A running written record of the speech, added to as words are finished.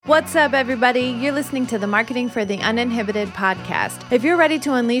What's up, everybody? You're listening to the Marketing for the Uninhibited podcast. If you're ready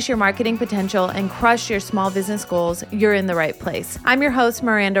to unleash your marketing potential and crush your small business goals, you're in the right place. I'm your host,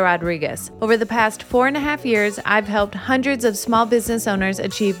 Miranda Rodriguez. Over the past 4.5 years, I've helped hundreds of small business owners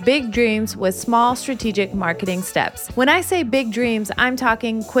achieve big dreams with small strategic marketing steps. When I say big dreams, I'm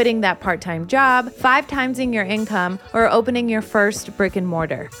talking quitting that part-time job, 5-timesing your income, or opening your first brick and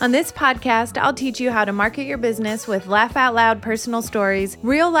mortar. On this podcast, I'll teach you how to market your business with laugh-out-loud personal stories,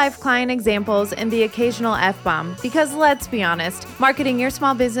 real-life client examples, and the occasional F-bomb. Because let's be honest, marketing your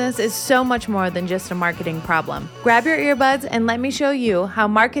small business is so much more than just a marketing problem. Grab your earbuds and let me show you how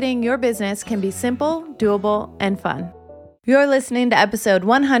marketing your business can be simple, doable, and fun. You're listening to episode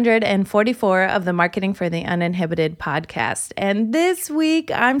 144 of the Marketing for the Uninhibited podcast. And this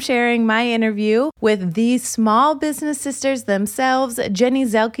week, I'm sharing my interview with the small business sisters themselves, Jenny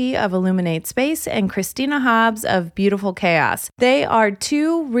Zelke of Illuminate Space and Christina Hobbs of Beautiful Chaos. They are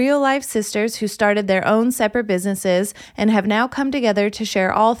two real-life sisters who started their own separate businesses and have now come together to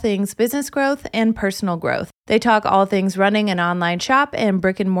share all things business growth and personal growth. They talk all things running an online shop and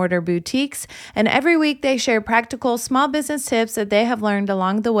brick and mortar boutiques, and every week they share practical small business tips that they have learned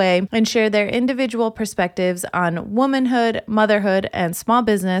along the way and share their individual perspectives on womanhood, motherhood, and small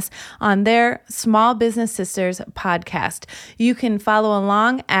business on their Small Business Sisters podcast. You can follow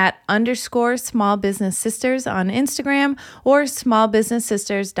along at _Small Business Sisters on Instagram or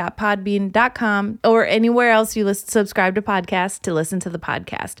smallbusinesssisters.podbean.com or anywhere else you subscribe to podcasts to listen to the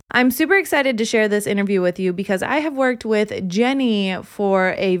podcast. I'm super excited to share this interview with you because I have worked with Jenny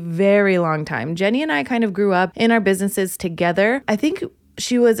for a very long time. Jenny and I kind of grew up in our businesses together. I think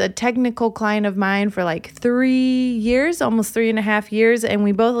she was a technical client of mine for like 3 years, almost 3.5 years, and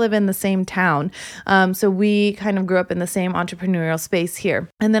we both live in the same town. So we kind of grew up in the same entrepreneurial space here.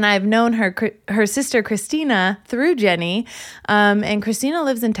 And then I've known her sister Christina through Jenny, and Christina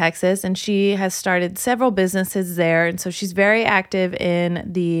lives in Texas, and she has started several businesses there. And so she's very active in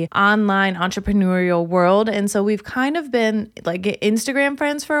the online entrepreneurial world. And so we've kind of been like Instagram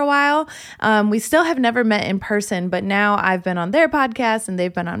friends for a while. We still have never met in person, but now I've been on their podcast and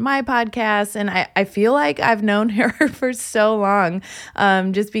they've been on my podcast. And I feel like I've known her for so long,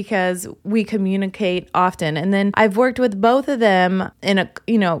 just because we communicate often. And then I've worked with both of them in a,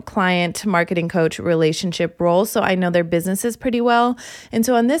 client marketing coach relationship role. So I know their businesses pretty well. And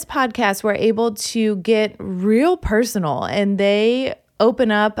so on this podcast, we're able to get real personal, and they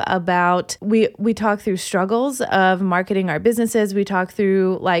open up about, we talk through struggles of marketing our businesses. We talk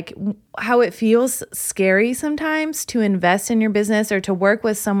through like how it feels scary sometimes to invest in your business or to work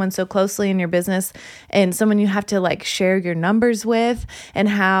with someone so closely in your business and someone you have to like share your numbers with, and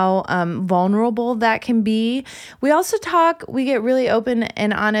how vulnerable that can be. We get really open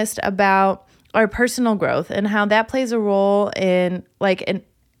and honest about our personal growth and how that plays a role in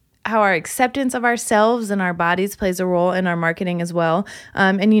how our acceptance of ourselves and our bodies plays a role in our marketing as well.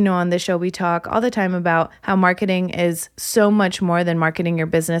 And on this show, we talk all the time about how marketing is so much more than marketing your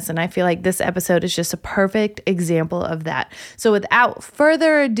business. And I feel like this episode is just a perfect example of that. So without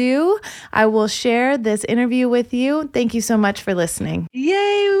further ado, I will share this interview with you. Thank you so much for listening.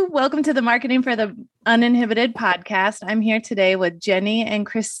 Yay! Welcome to the Marketing for the Uninhibited podcast. I'm here today with Jenny and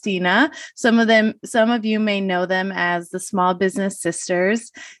Christina. Some of you may know them as the Small Business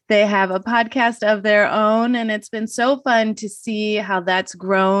Sisters. They have a podcast of their own, and it's been so fun to see how that's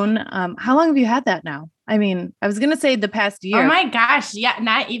grown. How long have you had that now? I mean, I was going to say the past year. Oh my gosh. Yeah,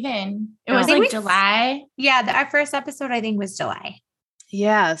 not even. It was like July. Yeah, our first episode, I think, was July.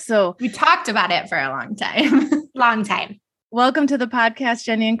 Yeah. So we talked about it for a long time. Long time. Welcome to the podcast,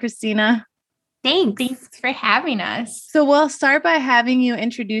 Jenny and Christina. Thanks for having us. So we'll start by having you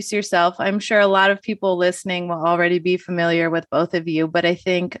introduce yourself. I'm sure a lot of people listening will already be familiar with both of you, but I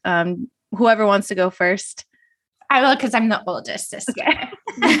think whoever wants to go first. I will, because I'm the oldest sister.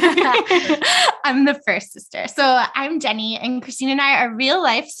 Okay. I'm the first sister. So I'm Jenny, and Christina and I are real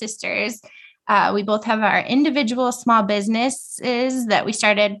life sisters. We both have our individual small businesses that we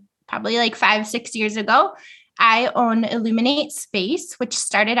started probably like 5-6 years ago. I own Illuminate Space, which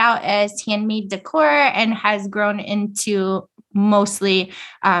started out as handmade decor and has grown into mostly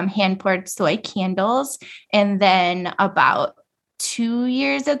hand-poured soy candles. And then about 2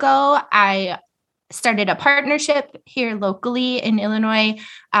 years ago, I started a partnership here locally in Illinois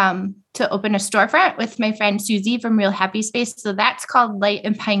to open a storefront with my friend Susie from Real Happy Space. So that's called Light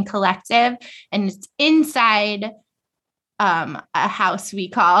and Pine Collective, and it's inside a house we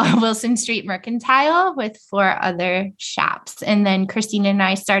call Wilson Street Mercantile with 4 other shops. And then Christina and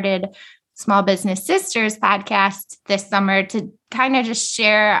I started Small Business Sisters podcast this summer to kind of just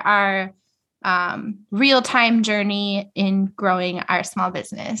share our real-time journey in growing our small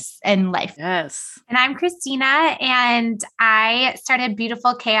business and life. Yes. And I'm Christina, and I started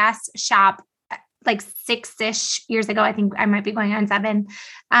Beautiful Chaos Shop like 6-ish years ago. I think I might be going on 7.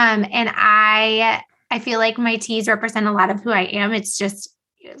 And I feel like my teas represent a lot of who I am. It's just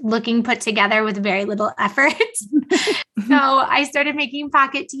looking put together with very little effort. So I started making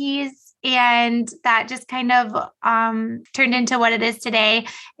pocket teas, and that just kind of turned into what it is today.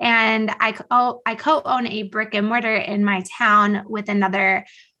 And I co-own a brick and mortar in my town with another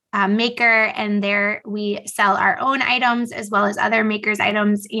maker, and there we sell our own items as well as other makers'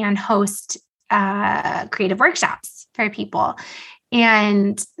 items and host creative workshops for people.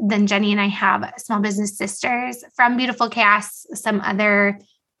 And then Jenny and I have Small Business Sisters from Beautiful Chaos. Some other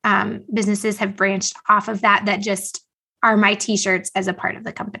businesses have branched off of that just are my t-shirts as a part of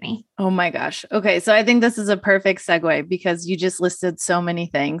the company. Oh my gosh. Okay. So I think this is a perfect segue because you just listed so many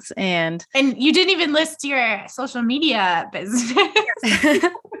things and you didn't even list your social media business.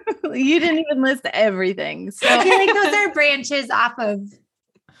 You didn't even list everything. So I feel like those are branches off of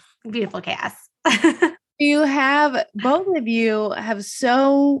Beautiful Chaos. Both of you have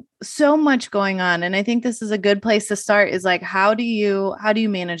so much going on. And I think this is a good place to start is like, how do you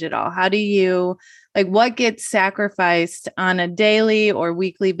manage it all? How do you what gets sacrificed on a daily or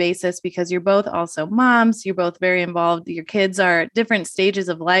weekly basis? Because you're both also moms, you're both very involved. Your kids are at different stages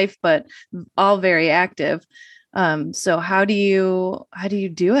of life, but all very active. So how do you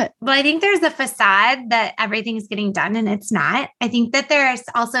do it? Well, I think there's a facade that everything's getting done and it's not. I think that there's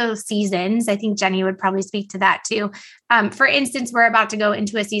also seasons. I think Jenny would probably speak to that too. For instance, we're about to go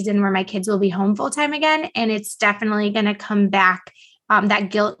into a season where my kids will be home full time again, and it's definitely going to come back.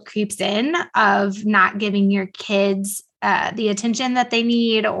 That guilt creeps in of not giving your kids the attention that they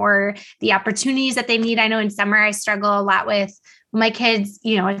need or the opportunities that they need. I know in summer I struggle a lot with my kids,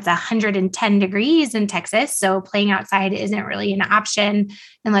 it's 110 degrees in Texas. So playing outside isn't really an option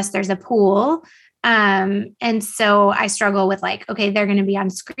unless there's a pool. And so I struggle with okay, they're going to be on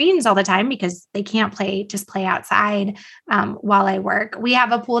screens all the time because they can't play outside while I work. We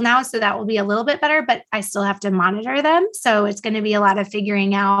have a pool now, so that will be a little bit better, but I still have to monitor them. So it's going to be a lot of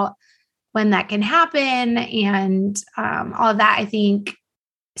figuring out when that can happen and all of that. I think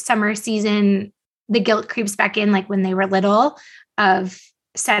summer season, the guilt creeps back in when they were little of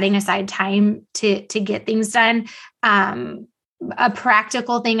setting aside time to get things done. A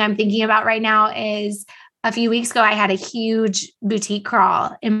practical thing I'm thinking about right now is a few weeks ago, I had a huge boutique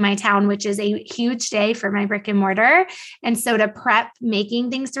crawl in my town, which is a huge day for my brick and mortar. And so to prep making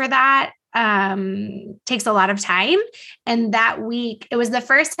things for that takes a lot of time. And that week, it was the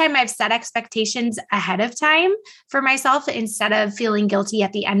first time I've set expectations ahead of time for myself instead of feeling guilty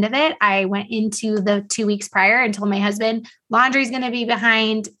at the end of it. I went into the 2 weeks prior and told my husband, laundry's going to be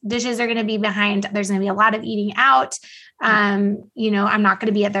behind, dishes are going to be behind. There's going to be a lot of eating out. I'm not going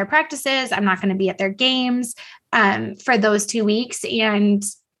to be at their practices. I'm not going to be at their games for those 2 weeks. And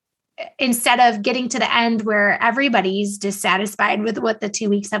instead of getting to the end where everybody's dissatisfied with what the 2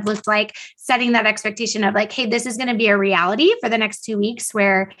 weeks have looked like, setting that expectation of hey, this is going to be a reality for the next 2 weeks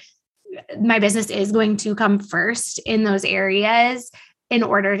where my business is going to come first in those areas in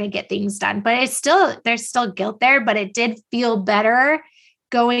order to get things done. But there's still guilt there, but it did feel better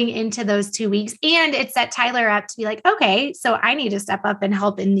going into those 2 weeks. And it set Tyler up to be okay, so I need to step up and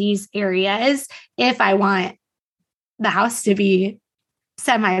help in these areas if I want the house to be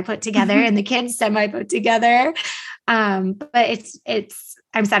semi put together and the kids semi put together. But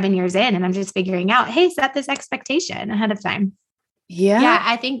I'm 7 years in and I'm just figuring out, hey, set this expectation ahead of time. Yeah.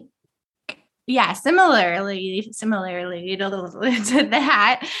 I think, similarly to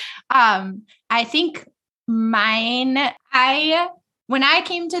that, I think when I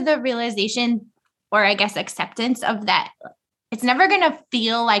came to the realization, or I guess acceptance of that, it's never going to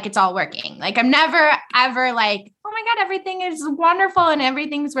feel like it's all working. I'm never, ever oh my God, everything is wonderful and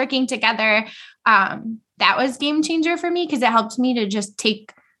everything's working together. That was game changer for me because it helped me to just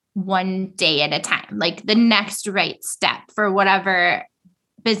take one day at a time, the next right step for whatever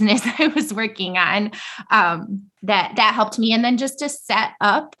business I was working on. That helped me. And then just to set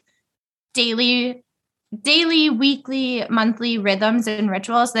up daily, weekly, monthly rhythms and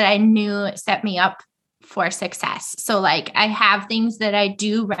rituals that I knew set me up for success. So I have things that I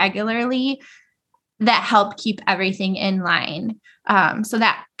do regularly that help keep everything in line. So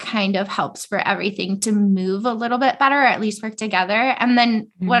that kind of helps for everything to move a little bit better, or at least work together. And then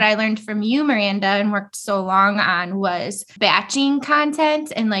what I learned from you, Miranda, and worked so long on was batching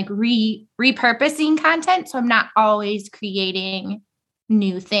content and repurposing content. So I'm not always creating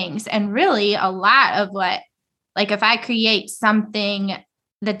new things. And really a lot of what, if I create something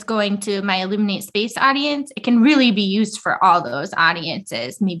that's going to my Illuminate Space audience, it can really be used for all those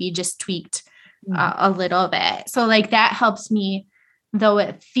audiences, maybe just tweaked a little bit. So like that helps me, though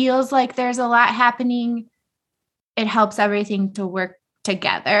it feels like there's a lot happening, it helps everything to work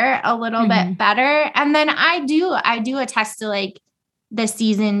together a little bit better. And then I do attest to like the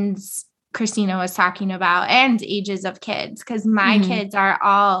seasons Christina was talking about and ages of kids, because my kids are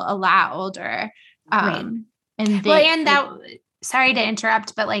all a lot older. And sorry to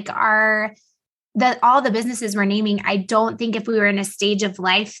interrupt, but like all the businesses we're naming, I don't think if we were in a stage of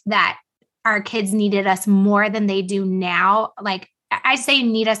life that our kids needed us more than they do now. Like I say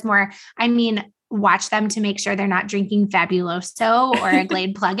need us more, I mean, watch them to make sure they're not drinking Fabuloso or a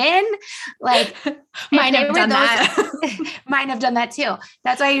Glade plug-in. Like mine have done that too.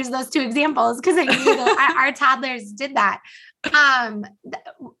 That's why I use those two examples, because our toddlers did that.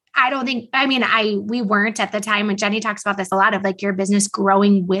 We weren't at the time, and Jenny talks about this a lot, of like your business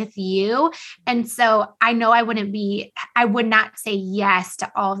growing with you. And so I know I would not say yes to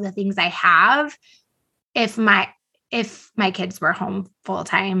all of the things I have if my kids were home full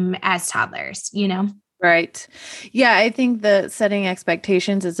time as toddlers, you know? Right. Yeah. I think the setting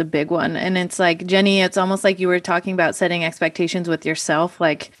expectations is a big one. And it's like, Jenny, it's almost like you were talking about setting expectations with yourself,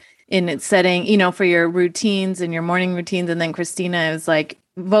 like in it setting, for your routines and your morning routines. And then Christina is like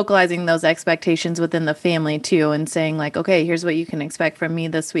vocalizing those expectations within the family too, and saying like, okay, here's what you can expect from me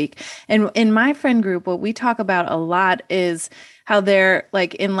this week. And in my friend group, what we talk about a lot is how they're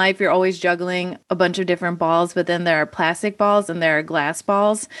like in life, you're always juggling a bunch of different balls, but then there are plastic balls and there are glass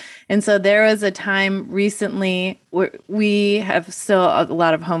balls. And so there was a time recently where we have still a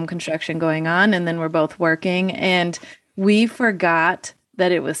lot of home construction going on, and then we're both working, and we forgot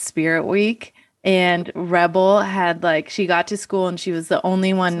that it was Spirit Week. And Rebel had she got to school and she was the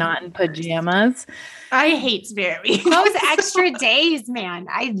only one not in pajamas. I hate Spirit Week. Those extra days, man.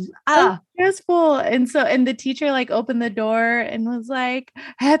 So stressful. And the teacher opened the door and was like,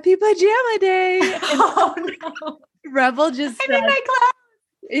 "Happy Pajama Day." Oh no. Rebel just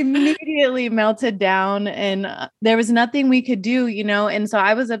immediately melted down, and there was nothing we could do, and so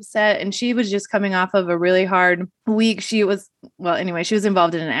I was upset, and she was just coming off of a really hard week. She was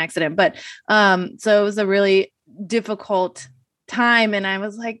involved in an accident, but so it was a really difficult time, and I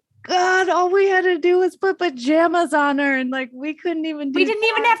was like, God, all we had to do was put pajamas on her, and we couldn't even we didn't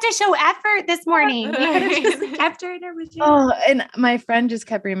even have to show effort this morning. We could have just kept her in her pajamas. Oh, and my friend just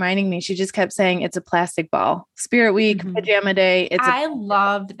kept reminding me, she just kept saying it's a plastic ball. Spirit Week, Pajama Day. I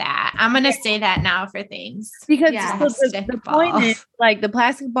love that. I'm going to say that now for things. Because the point is the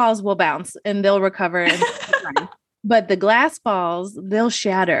plastic balls will bounce and they'll recover. But the glass balls, they'll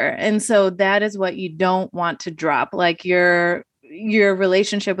shatter. And so that is what you don't want to drop. Your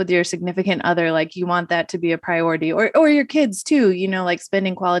relationship with your significant other, you want that to be a priority, or your kids too,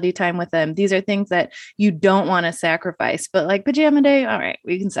 spending quality time with them. These are things that you don't want to sacrifice, but Pajama Day, all right,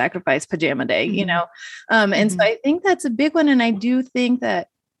 we can sacrifice Pajama Day, and so I think that's a big one. And I do think that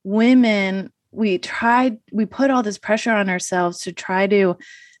women, we put all this pressure on ourselves to try to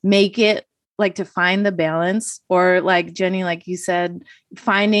make it to find the balance, or Jenny, like you said,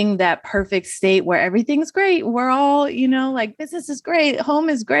 finding that perfect state where everything's great. We're all, business is great. Home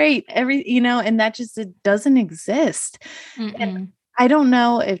is great. And that just, it doesn't exist. And I don't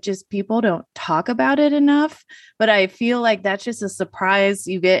know if just people don't talk about it enough, but I feel like that's just a surprise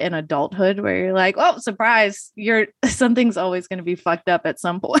you get in adulthood where you're like, oh, surprise, something's always going to be fucked up at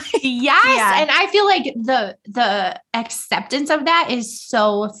some point. Yes. Yeah. And I feel like the acceptance of that is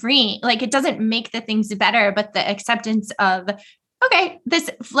so freeing. It doesn't make the things better, but the acceptance of, okay, this,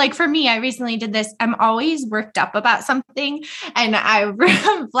 for me, I recently did this. I'm always worked up about something. And I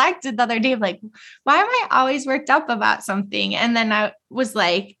reflected the other day, why am I always worked up about something? And then I was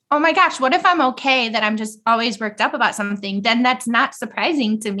like, oh my gosh, what if I'm okay that I'm just always worked up about something? Then that's not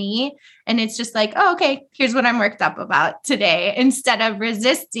surprising to me. And it's just oh, okay, here's what I'm worked up about today, instead of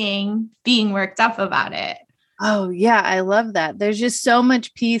resisting being worked up about it. Oh yeah. I love that. There's just so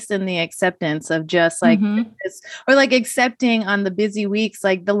much peace in the acceptance of just this, or accepting on the busy weeks,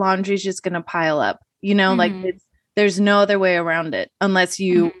 the laundry's just going to pile up, there's no other way around it unless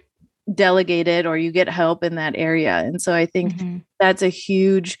you delegate it or you get help in that area. And so I think that's a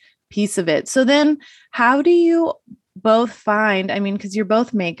huge piece of it. So then how do you both find, because you're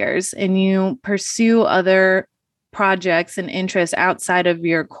both makers and you pursue other projects and interests outside of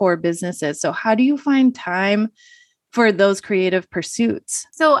your core businesses. So how do you find time for those creative pursuits?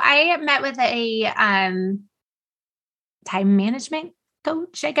 So I met with a time management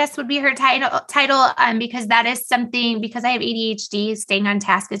coach, I guess would be her title, because that is something, because I have ADHD, staying on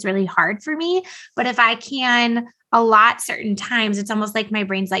task is really hard for me. But if I can a lot certain times, it's almost like my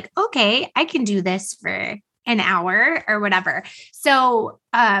brain's like, okay, I can do this for an hour or whatever. So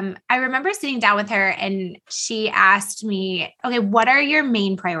I remember sitting down with her and she asked me, okay, what are your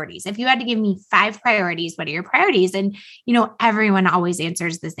main priorities? If you had to give me 5 priorities, what are your priorities? And, everyone always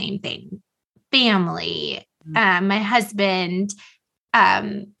answers the same thing: family, my husband,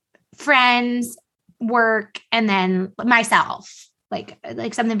 friends, work, and then myself. Like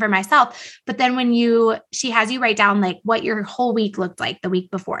something for myself. But then she has you write down like what your whole week looked like the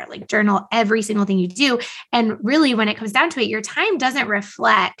week before, like journal every single thing you do. And really, when it comes down to it, your time doesn't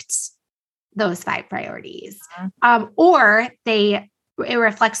reflect those 5 priorities, or it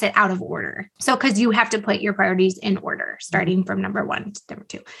reflects it out of order. So, cause you have to put your priorities in order, starting from number 1 to number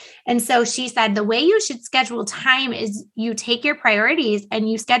 2. And so she said, the way you should schedule time is you take your priorities and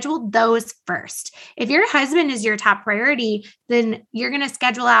you schedule those first. If your husband is your top priority, then you're going to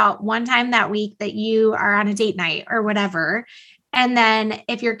schedule out one time that week that you are on a date night or whatever. And then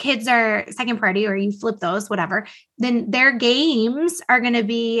if your kids are second priority, or you flip those, whatever, then their games are going to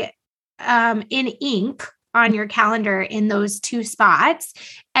be in ink on your calendar in those 2 spots.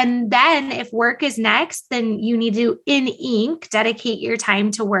 And then if work is next, then you need to, in ink, dedicate your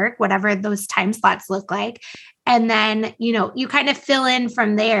time to work, whatever those time slots look like. And then, you kind of fill in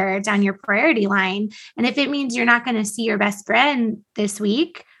from there down your priority line. And if it means you're not going to see your best friend this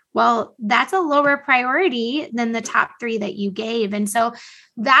week, well, that's a lower priority than the top 3 that you gave. And so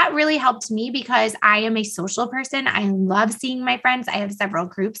that really helped me because I am a social person. I love seeing my friends. I have several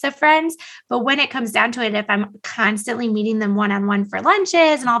groups of friends, but when it comes down to it, if I'm constantly meeting them one-on-one for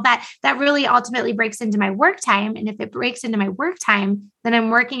lunches and all that, that really ultimately breaks into my work time. And if it breaks into my work time, then I'm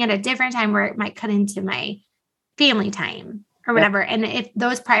working at a different time where it might cut into my family time or whatever. Yep. And if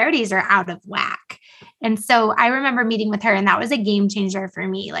those priorities are out of whack. And so I remember meeting with her, and that was a game changer for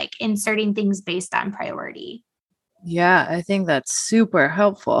me, like inserting things based on priority. Yeah, I think that's super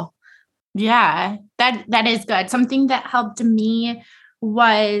helpful. Yeah, that is good. Something that helped me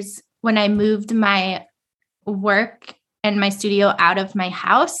was when I moved my work and my studio out of my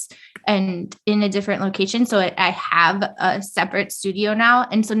house and in a different location. So I have a separate studio now.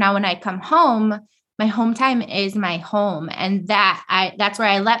 And so now when I come home, my home time is my home. And that's where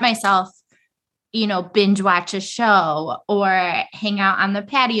I let myself binge watch a show or hang out on the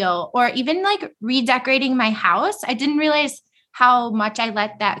patio or even like redecorating my house. I didn't realize how much I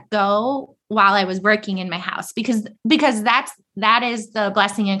let that go while I was working in my house because that is the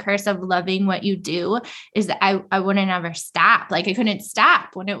blessing and curse of loving what you do is that I wouldn't ever stop. Like I couldn't stop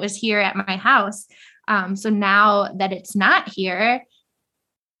when it was here at my house. So now that it's not here,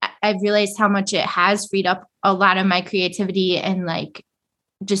 I've realized how much it has freed up a lot of my creativity and like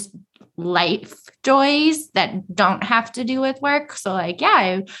just life joys that don't have to do with work. So like,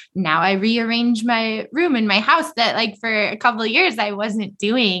 yeah, now I rearrange my room in my house that like for a couple of years I wasn't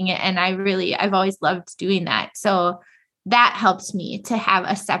doing. And I've always loved doing that. So that helps me to have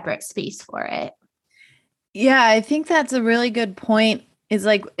a separate space for it. Yeah, I think that's a really good point. Is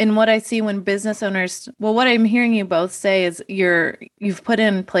like in what I see when business owners, well, what I'm hearing you both say is you've put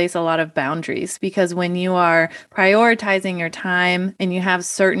in place a lot of boundaries because when you are prioritizing your time and you have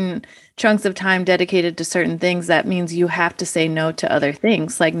certain chunks of time dedicated to certain things, that means you have to say no to other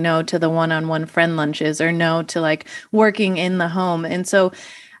things, like no to the one-on-one friend lunches or no to like working in the home. And so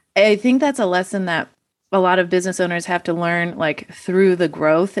I think that's a lesson that a lot of business owners have to learn like through the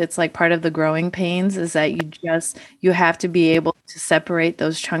growth. It's like part of the growing pains is that you have to be able to separate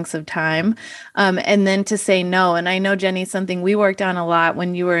those chunks of time and then to say no. And I know, Jenny, something we worked on a lot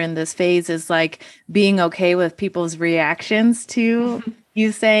when you were in this phase is like being okay with people's reactions to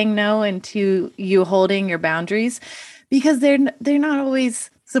you saying no and to you holding your boundaries because they're not always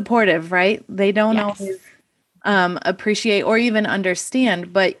supportive, right? They don't always appreciate or even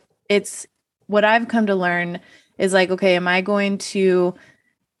understand, but it's what I've come to learn is like, okay, am I going to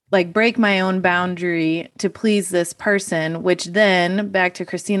like break my own boundary to please this person, which then back to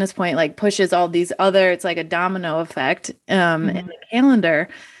Christina's point, like pushes all these other, it's like a domino effect in the calendar.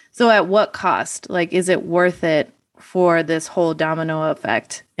 So at what cost? Like, is it worth it for this whole domino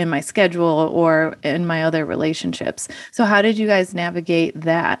effect in my schedule or in my other relationships? So how did you guys navigate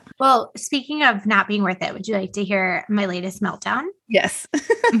that? Well, speaking of not being worth it, would you like to hear my latest meltdown? Yes.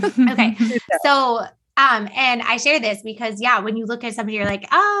 Okay. So, and I share this because when you look at somebody, you're like,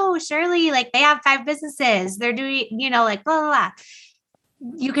 oh, surely like they have 5 businesses. They're doing, like blah, blah, blah.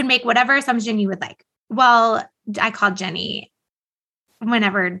 You can make whatever assumption you would like. Well, I called Jenny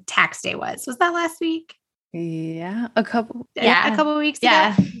whenever tax day was that last week? Yeah. A couple weeks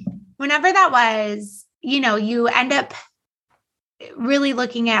ago. Whenever that was, you end up really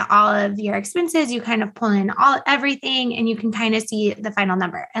looking at all of your expenses, you kind of pull in everything and you can kind of see the final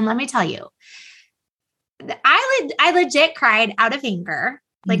number. And let me tell you, I legit cried out of anger,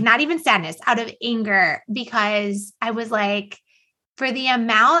 like not even sadness, out of anger, because I was like, for the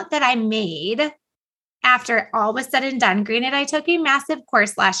amount that I made after all was said and done, granted, I took a massive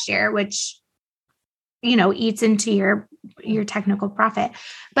course last year, which, eats into your technical profit.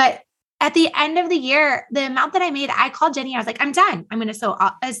 But at the end of the year, the amount that I made, I called Jenny. I was like, I'm done. I'm going to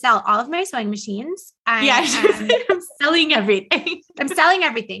sell all of my sewing machines. I'm selling everything. I'm selling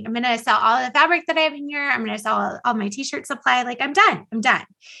everything. I'm going to sell all of the fabric that I have in here. I'm going to sell all my t-shirt supply. Like I'm done.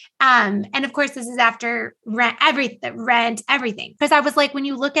 And of course, this is after rent, everything. Because I was like, when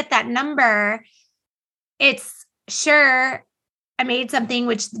you look at that number, it's sure I made something,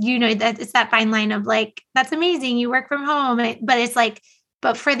 which, that it's that fine line of like, that's amazing. You work from home, but it's like,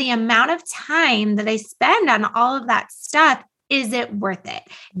 but for the amount of time that I spend on all of that stuff, is it worth it?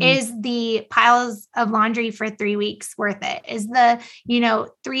 Is the piles of laundry for 3 weeks worth it? Is the,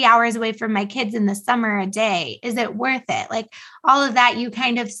 3 hours away from my kids in the summer a day, is it worth it? Like all of that, you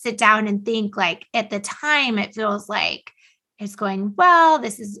kind of sit down and think, like at the time, it feels like it's going, well,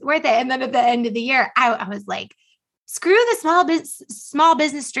 this is worth it. And then at the end of the year, I was like, screw the small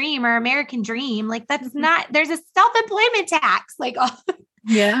business dream or American dream. Like that's not, there's a self-employment tax. Like, I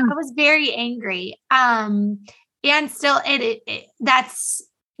was very angry. And still that's,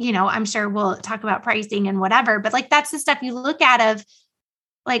 I'm sure we'll talk about pricing and whatever, but like, that's the stuff you look at of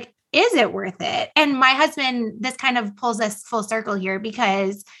like, is it worth it? And my husband, this kind of pulls us full circle here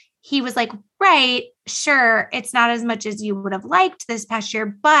because he was like, right, sure. It's not as much as you would have liked this past year,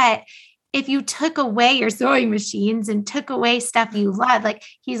 but if you took away your sewing machines and took away stuff you love, like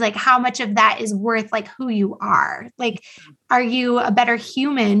he's like, how much of that is worth like who you are? Like, are you a better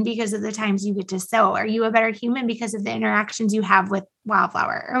human because of the times you get to sew? Are you a better human because of the interactions you have with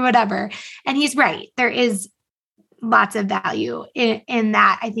Wildflower or whatever? And he's right. There is lots of value in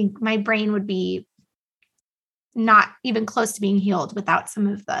that. I think my brain would be not even close to being healed without some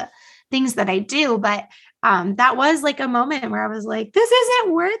of the things that I do. But that was like a moment where I was like, this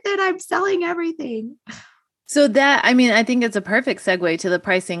isn't worth it. I'm selling everything. So I think it's a perfect segue to the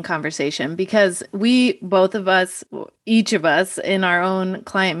pricing conversation because each of us in our own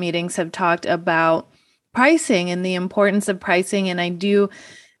client meetings have talked about pricing and the importance of pricing. And I do,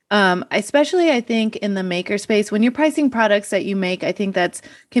 especially I think in the maker space, when you're pricing products that you make, I think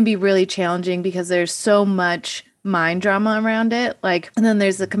can be really challenging because there's so much mind drama around it. And then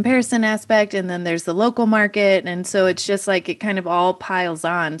there's the comparison aspect and then there's the local market. And so it's just like, it kind of all piles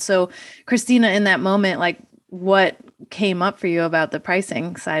on. So Christina, in that moment, like what came up for you about the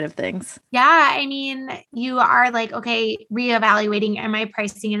pricing side of things? Yeah. I mean, you are like, okay, reevaluating, am I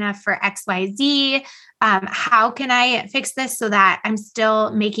pricing enough for XYZ? How can I fix this so that I'm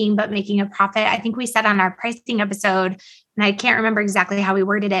still making a profit? I think we said on our pricing episode, and I can't remember exactly how we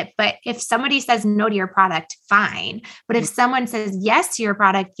worded it, but if somebody says no to your product, fine. But if someone says yes to your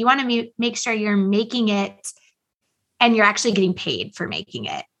product, you want to make sure you're making it and you're actually getting paid for making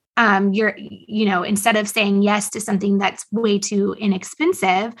it. Instead of saying yes to something that's way too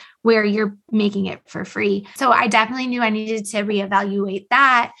inexpensive, where you're making it for free. So I definitely knew I needed to reevaluate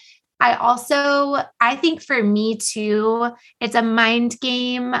that. I think for me too, it's a mind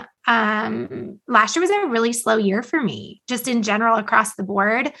game. Last year was a really slow year for me, just in general across the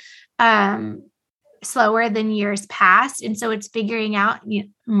board, slower than years past. And so it's figuring out,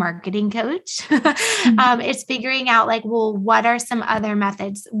 marketing coach. It's figuring out like, well, what are some other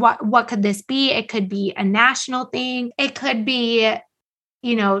methods? What could this be? It could be a national thing. It could be,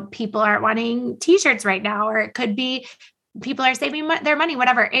 people aren't wanting t-shirts right now, or it could be people are saving their money,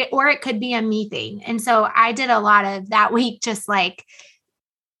 whatever, or it could be a me thing. And so I did a lot of that week, just I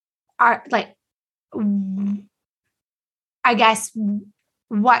guess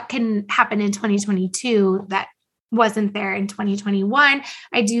what can happen in 2022 that wasn't there in 2021.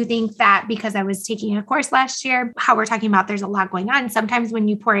 I do think that because I was taking a course last year, how we're talking about, there's a lot going on. Sometimes when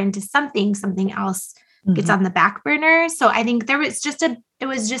you pour into something else gets on the back burner. So I think it was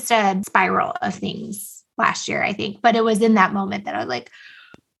just a spiral of things last year, I think, but it was in that moment that I was like,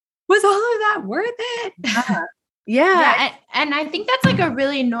 was all of that worth it? Yeah. And I think that's like a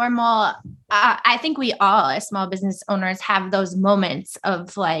really normal, I think we all as small business owners have those moments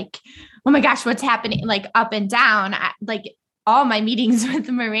of like, oh my gosh, what's happening? Like up and down. All my meetings with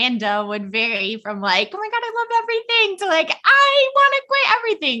Miranda would vary from like, oh my God, I love everything to like, I want to quit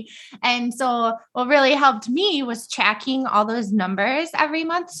everything. And so what really helped me was tracking all those numbers every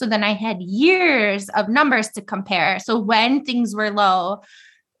month. So then I had years of numbers to compare. So when things were low,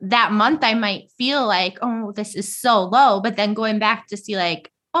 that month I might feel like, oh, this is so low, but then going back to see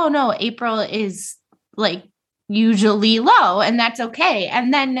like, oh no, April is like usually low and that's okay.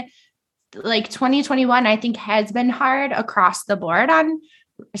 And then like 2021, I think has been hard across the board on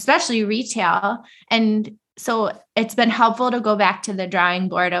especially retail. And so it's been helpful to go back to the drawing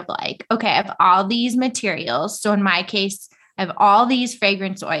board of like, okay, I have all these materials. So in my case, I have all these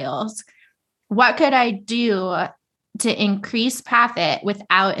fragrance oils. What could I do to increase profit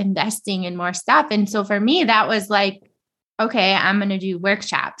without investing in more stuff? And so for me, that was like, okay, I'm going to do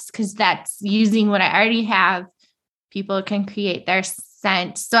workshops because that's using what I already have. People can create their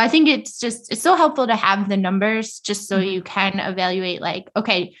scent. So I think it's so helpful to have the numbers just so you can evaluate like,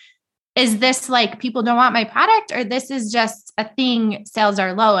 okay, is this like people don't want my product or this is just a thing, sales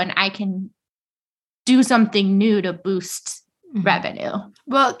are low and I can do something new to boost revenue.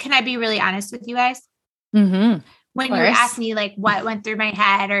 Well, can I be really honest with you guys? Mm-hmm. When you asked me like what went through my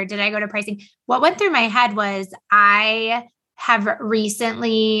head or did I go to pricing? What went through my head was I have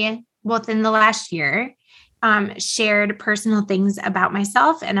recently, within the last year, shared personal things about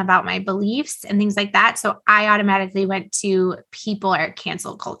myself and about my beliefs and things like that. So I automatically went to people are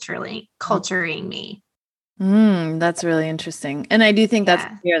cancel culturing me. That's really interesting. And I do think that's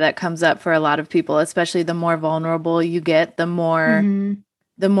a fear that comes up for a lot of people, especially the more vulnerable you get, the more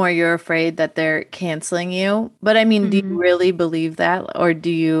you're afraid that they're canceling you. But I mean, do you really believe that? Or do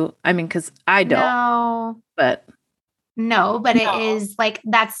you, I mean, because I don't. No, but it is like,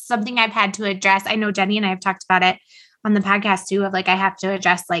 that's something I've had to address. I know Jenny and I have talked about it on the podcast too, of like, I have to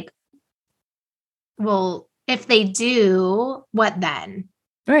address like, well, if they do, what then?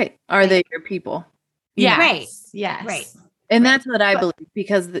 Right. Are they your people? Yeah. Right. Yes. Right. And that's what I believe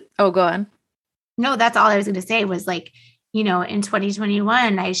because, go on. No, that's all I was going to say was like, you know, in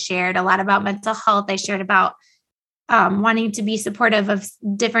 2021, I shared a lot about mental health. I shared about wanting to be supportive of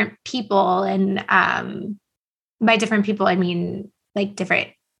different people. And by different people, I mean like different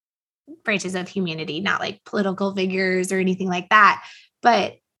branches of humanity, not like political figures or anything like that.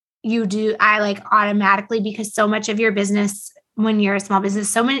 But I like automatically, because so much of your business, when you're a small business,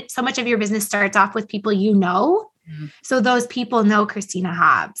 so much of your business starts off with people you know. So those people know Christina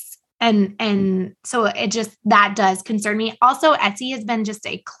Hobbs. And so it just, that does concern me. Also, Etsy has been just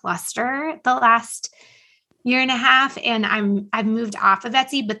a cluster the last year and a half. And I've moved off of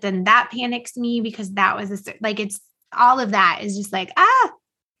Etsy, but then that panics me because that was it's all of that is just like,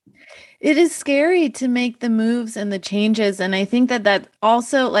 It is scary to make the moves and the changes. And I think that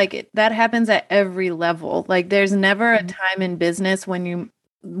also like that happens at every level. Like there's never a time in business when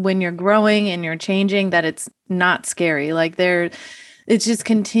you're growing and you're changing that it's not scary. Like it just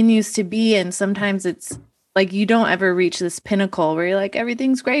continues to be. And sometimes it's like, you don't ever reach this pinnacle where you're like,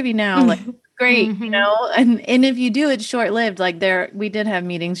 everything's gravy now. Like, great, you know, and if you do, it's short-lived. Like we did have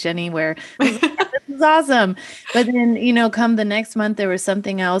meetings, Jenny, where this is awesome. But then, you know, come the next month, there was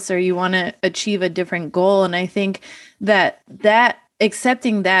something else, or you want to achieve a different goal. And I think that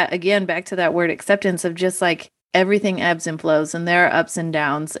accepting that, again, back to that word acceptance of just like everything ebbs and flows and there are ups and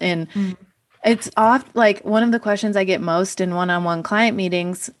downs. And it's oft like one of the questions I get most in one-on-one client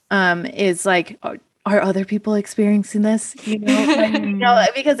meetings is like, are other people experiencing this? You know,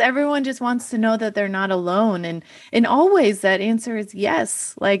 because everyone just wants to know that they're not alone. And always that answer is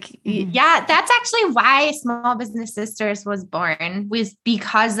yes. Like, yeah, that's actually why Small Business Sisters was born, was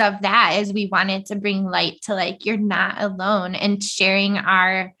because of that, is we wanted to bring light to like, you're not alone, and sharing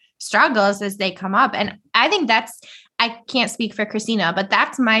our struggles as they come up. And I think I can't speak for Christina, but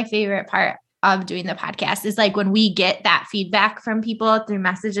that's my favorite part of doing the podcast is like when we get that feedback from people through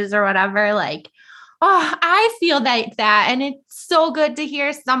messages or whatever, like, oh, I feel like that. And it's so good to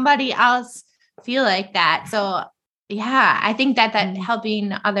hear somebody else feel like that. So yeah, I think that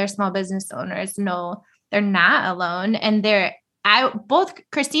helping other small business owners know they're not alone. And both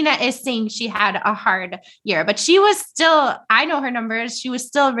Christina is saying she had a hard year, but she was still, I know her numbers, she was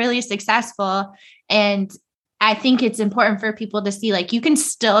still really successful. And I think it's important for people to see like, you can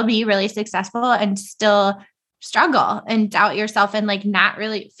still be really successful and still struggle and doubt yourself and like not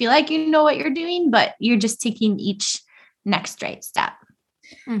really feel like you know what you're doing, but you're just taking each next right step.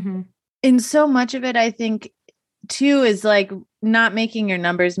 And so much of it, I think too, is like not making your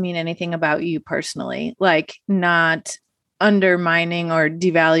numbers mean anything about you personally, like not undermining or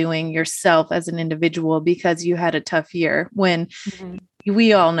devaluing yourself as an individual because you had a tough year when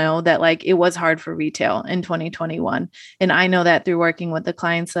we all know that like it was hard for retail in 2021. And I know that through working with the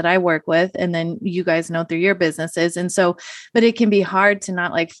clients that I work with, and then you guys know through your businesses. And so, but it can be hard to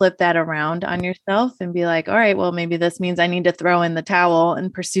not like flip that around on yourself and be like, all right, well, maybe this means I need to throw in the towel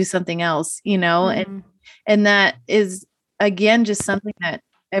and pursue something else, you know? And that is, again, just something that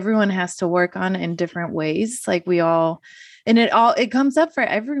everyone has to work on in different ways. Like it comes up for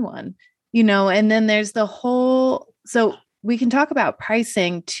everyone, and then there's so we can talk about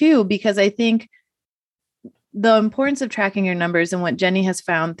pricing too, because I think the importance of tracking your numbers and what Jenny has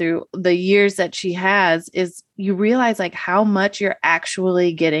found through the years that she has is you realize like how much you're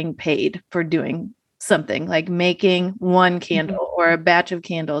actually getting paid for doing something like making one candle or a batch of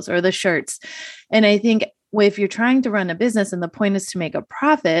candles or the shirts. And I think if you're trying to run a business and the point is to make a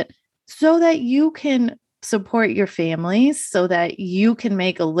profit so that you can support your families, so that you can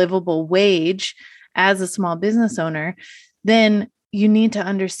make a livable wage as a small business owner, then you need to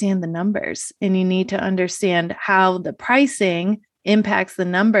understand the numbers and you need to understand how the pricing impacts the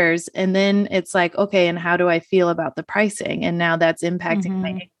numbers. And then it's like, okay, and how do I feel about the pricing? And now that's impacting my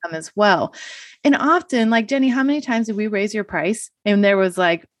income as well. And often, like Jenny, how many times did we raise your price? And there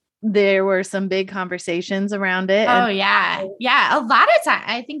were some big conversations around it. Oh, yeah. Yeah. A lot of time.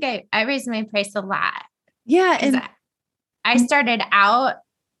 I think I raised my price a lot. Yeah. And I started out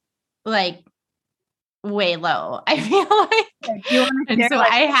like way low, I feel like. And so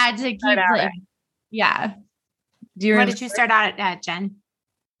I had to keep yeah. What did you start out at, Jen?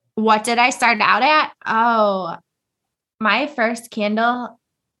 What did I start out at? Oh, my first candle,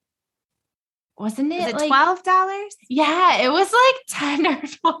 wasn't it like $12? Yeah, it was like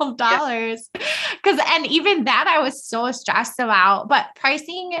 $10 or $12. And even that I was so stressed about. But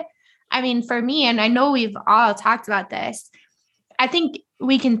pricing, I mean, for me, and I know we've all talked about this, I think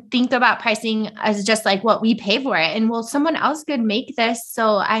we can think about pricing as just like what we pay for it. And well, someone else could make this,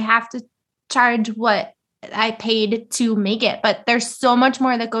 so I have to charge what I paid to make it. But there's so much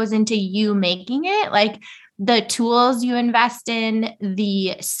more that goes into you making it, like the tools you invest in,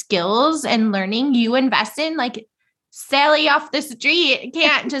 the skills and learning you invest in. Like Sally off the street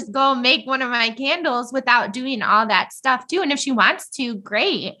can't just go make one of my candles without doing all that stuff too. And if she wants to,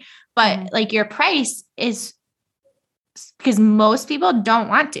 great. But like your price is, because most people don't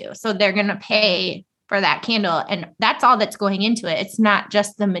want to. So they're going to pay for that candle. And that's all that's going into it. It's not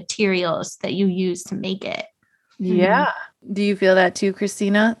just the materials that you use to make it. Yeah. Do you feel that too,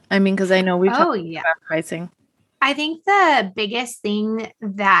 Christina? I mean, because I know we talked about pricing. I think the biggest thing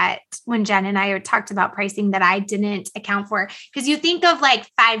that when Jen and I talked about pricing that I didn't account for, because you think of like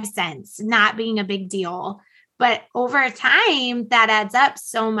 5 cents not being a big deal, but over time that adds up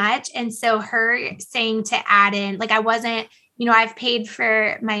so much. And so her saying to add in, like, I wasn't, I've paid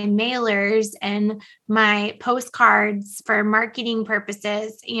for my mailers and my postcards for marketing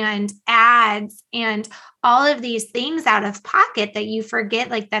purposes and ads and all of these things out of pocket that you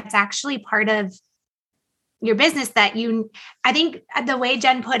forget, like that's actually part of your business I think the way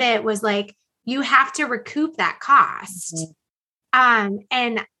Jen put it was like, you have to recoup that cost.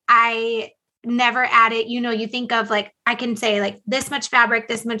 And I never added, you think of like, I can say like this much fabric,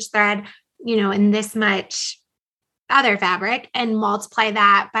 this much thread, and this much other fabric and multiply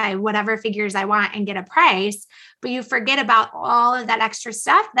that by whatever figures I want and get a price. But you forget about all of that extra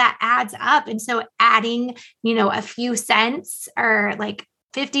stuff that adds up. And so adding, a few cents or like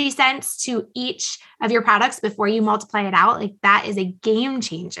 50 cents to each of your products before you multiply it out, like that is a game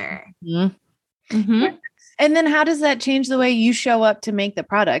changer. And then how does that change the way you show up to make the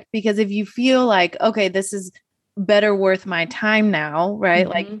product? Because if you feel like, okay, this is better worth my time now, right?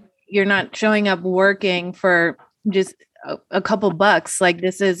 Like you're not showing up working for just a couple bucks. Like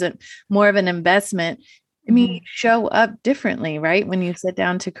this isn't more of an investment. I mean, you show up differently, right? When you sit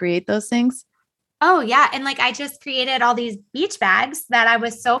down to create those things. Oh yeah. And like, I just created all these beach bags that I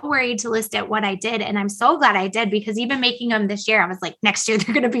was so worried to list at what I did. And I'm so glad I did, because even making them this year, I was like, next year,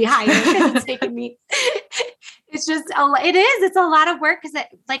 they're going to be higher. It's taking me, it's a lot of work. Cause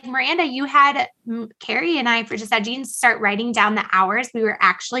like Miranda, you had Carrie and I for Just Add Jeans start writing down the hours we were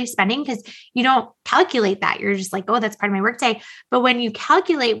actually spending. Cause you don't calculate that. You're just like, oh, that's part of my workday. But when you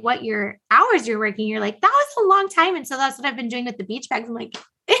calculate what your hours you're working, you're like, that was a long time. And so that's what I've been doing with the beach bags. I'm like,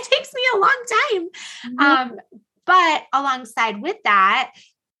 it takes me a long time. But alongside with that,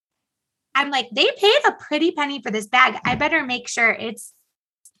 I'm like, they paid a pretty penny for this bag. I better make sure it's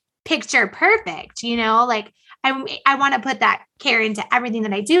picture perfect, like I want to put that care into everything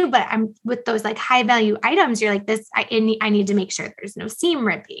that I do, but I'm with those like high value items. You're like this, I need to make sure there's no seam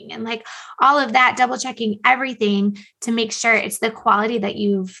ripping and like all of that, double checking everything to make sure it's the quality that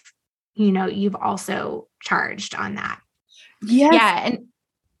you've also charged on that. Yes. Yeah. And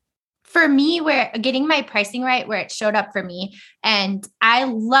for me, where getting my pricing right, where it showed up for me, and I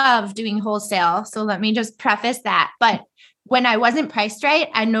love doing wholesale. So let me just preface that. But when I wasn't priced right,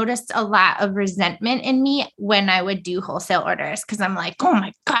 I noticed a lot of resentment in me when I would do wholesale orders. Cause I'm like, oh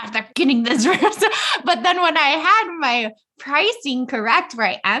my God, they're getting this. But then when I had my pricing correct, where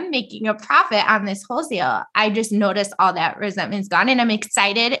I am making a profit on this wholesale, I just noticed all that resentment's gone. And I'm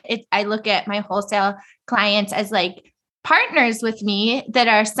excited. I look at my wholesale clients as like partners with me that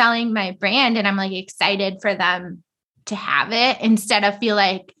are selling my brand. And I'm like excited for them to have it instead of feel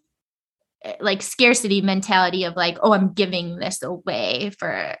like scarcity mentality of like, oh, I'm giving this away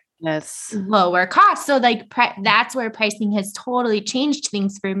for lower cost. So like that's where pricing has totally changed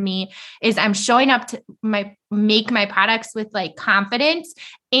things for me is I'm showing up to make my products with like confidence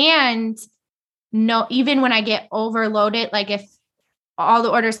and no, even when I get overloaded, like if all the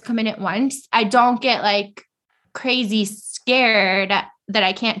orders come in at once, I don't get like crazy scared that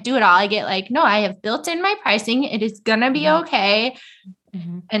I can't do it all. I get like, no, I have built in my pricing. It is going to be okay.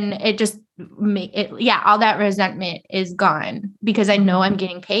 Mm-hmm. And it just all that resentment is gone because I know I'm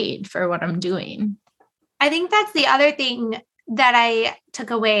getting paid for what I'm doing. I think that's the other thing that I took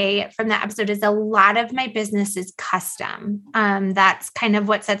away from that episode is a lot of my business is custom. That's kind of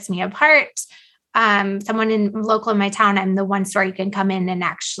what sets me apart. Someone local in my town, I'm the one store you can come in and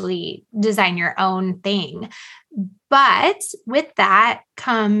actually design your own thing. But with that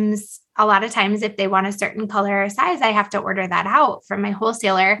comes a lot of times if they want a certain color or size, I have to order that out from my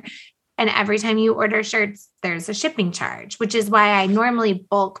wholesaler. And every time you order shirts, there's a shipping charge, which is why I normally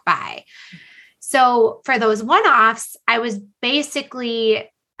bulk buy. So for those one-offs, I was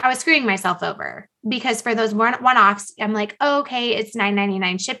screwing myself over because for those one-offs, I'm like, oh, okay, it's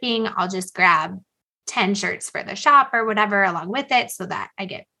 $9.99 shipping. I'll just grab 10 shirts for the shop or whatever along with it so that I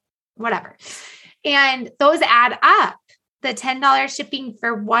get whatever. And those add up. The $10 shipping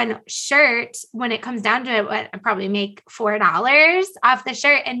for one shirt, when it comes down to it, I probably make $4 off the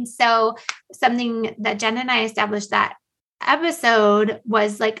shirt. And so something that Jen and I established that episode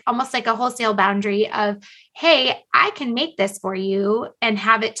was like almost like a wholesale boundary of, hey, I can make this for you and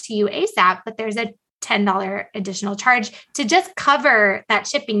have it to you ASAP, but there's a $10 additional charge to just cover that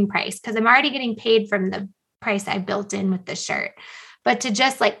shipping price because I'm already getting paid from the price I built in with the shirt. But to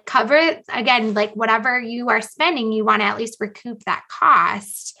just like cover, again, like whatever you are spending, you want to at least recoup that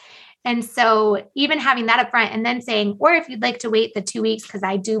cost. And so even having that up front and then saying, or if you'd like to wait the 2 weeks, because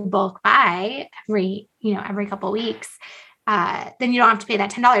I do bulk buy every couple of weeks, then you don't have to pay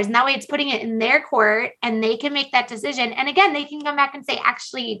that $10. And that way it's putting it in their court and they can make that decision. And again, they can come back and say,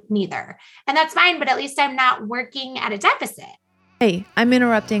 actually, neither. And that's fine, but at least I'm not working at a deficit. Hey, I'm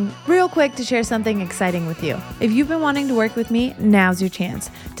interrupting real quick to share something exciting with you. If you've been wanting to work with me, now's your chance.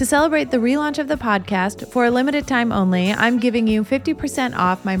 To celebrate the relaunch of the podcast, for a limited time only, I'm giving you 50%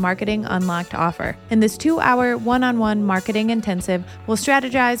 off my Marketing Unlocked offer. In this 2-hour one-on-one marketing intensive, we'll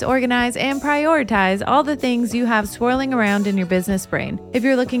strategize, organize, and prioritize all the things you have swirling around in your business brain. If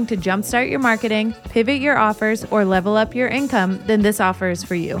you're looking to jumpstart your marketing, pivot your offers, or level up your income, then this offer is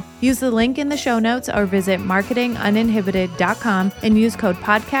for you. Use the link in the show notes or visit marketinguninhibited.com and use code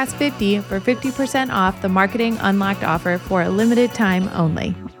podcast50 for 50% off the Marketing Unlocked offer for a limited time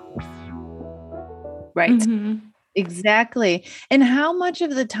only. Right. Mm-hmm. Exactly. And how much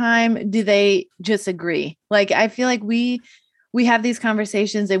of the time do they just agree? Like, I feel like we have these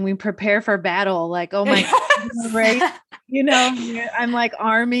conversations and we prepare for battle. Like, oh my God, right? You know, I'm like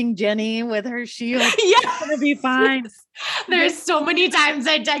arming Jenny with her shield. Yeah. It's going to be fine. There's so many times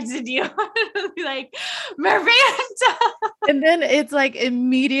I texted you like, Miranda. And then it's like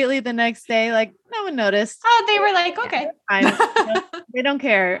immediately the next day, like no one noticed. Oh, they were like, okay. They don't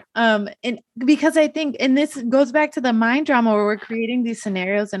care. And because I think, and this goes back to the mind drama where we're creating these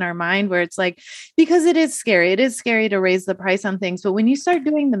scenarios in our mind where it's like, because it is scary to raise the price on things. But when you start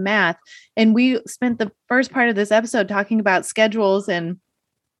doing the math, and we spent the first part of this episode talking about schedules and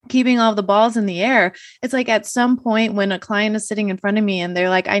keeping all the balls in the air, it's like at some point when a client is sitting in front of me and they're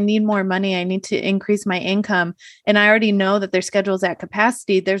like, I need more money, I need to increase my income, and I already know that their schedule's at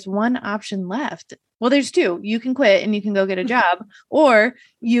capacity, there's one option left. Well, there's two. You can quit and you can go get a job, or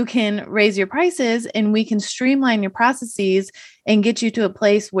you can raise your prices and we can streamline your processes and get you to a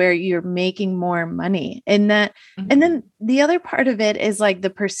place where you're making more money. And then the other part of it is like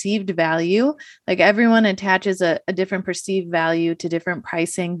the perceived value. Like everyone attaches a different perceived value to different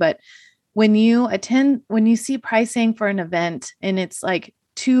pricing. But when you see pricing for an event and it's like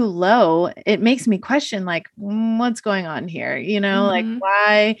too low, it makes me question like, what's going on here? You know, like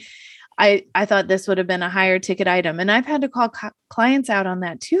why? I thought this would have been a higher ticket item. And I've had to call clients out on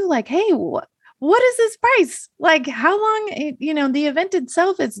that too. Like, hey, what is this price? Like how long, the event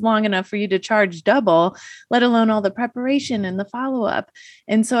itself is long enough for you to charge double, let alone all the preparation and the follow-up.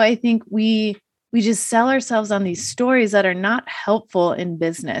 And so I think we we just sell ourselves on these stories that are not helpful in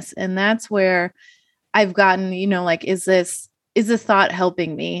business. And that's where I've gotten, like, is this thought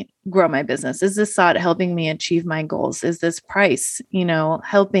helping me grow my business? Is this thought helping me achieve my goals? Is this price,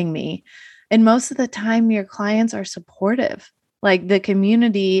 helping me? And most of the time your clients are supportive. Like the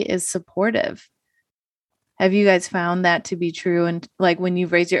community is supportive. Have you guys found that to be true? And like when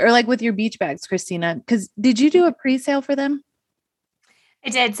you've raised or like with your beach bags, Christina, because did you do a pre-sale for them? I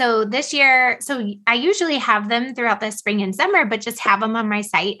did. So this year, I usually have them throughout the spring and summer, but just have them on my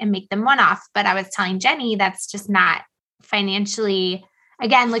site and make them one-off. But I was telling Jenny, that's just not financially,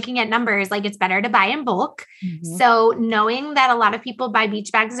 again, looking at numbers, like it's better to buy in bulk. Mm-hmm. So knowing that a lot of people buy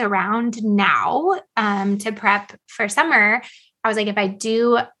beach bags around now to prep for summer, I was like, if I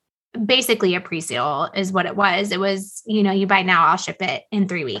do basically a pre-sale is what it was. It was, you buy now, I'll ship it in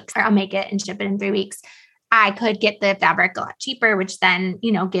 3 weeks, or I'll make it and ship it in 3 weeks. I could get the fabric a lot cheaper, which then,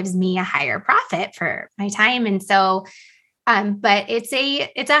 gives me a higher profit for my time. And so, but it's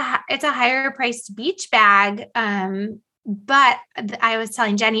a higher priced beach bag. But I was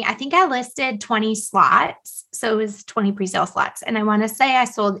telling Jenny, I think I listed 20 slots. So it was 20 pre-sale slots. And I want to say I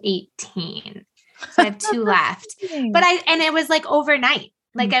sold 18. So I have 2 left, but it was like overnight.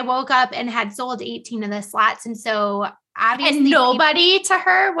 Like I woke up and had sold 18 of the slots. And so obviously and nobody to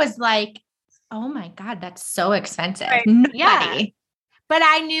her was like, oh my God, that's so expensive. Right. Nobody. Yeah. But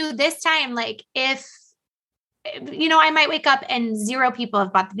I knew this time, like if, I might wake up and 0 people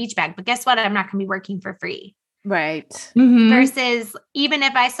have bought the beach bag, but guess what? I'm not going to be working for free. Right. Mm-hmm. Versus even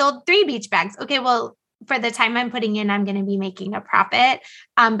if I sold 3 beach bags, okay, well, for the time I'm putting in, I'm going to be making a profit.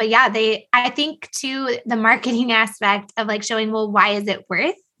 But yeah, I think too, the marketing aspect of like showing, well, why is it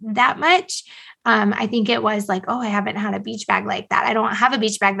worth that much? I think it was like, oh, I haven't had a beach bag like that. I don't have a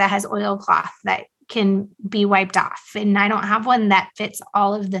beach bag that has oilcloth that can be wiped off. And I don't have one that fits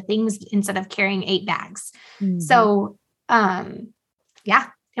all of the things instead of carrying 8 bags. Mm-hmm. So, yeah,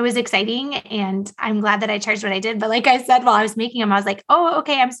 it was exciting. And I'm glad that I charged what I did. But like I said, while I was making them, I was like, oh,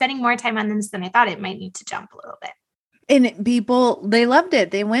 okay, I'm spending more time on this than I thought. It might need to jump a little bit. And people, they loved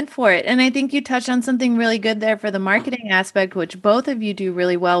it. They went for it. And I think you touched on something really good there for the marketing aspect, which both of you do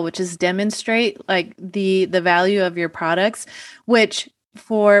really well, which is demonstrate like the value of your products, which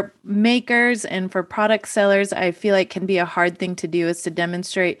for makers and for product sellers, I feel like can be a hard thing to do, is to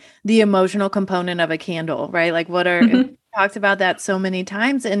demonstrate the emotional component of a candle, right? Like we talked about that so many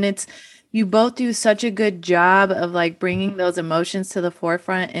times, and you both do such a good job of like bringing those emotions to the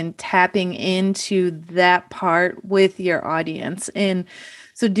forefront and tapping into that part with your audience. And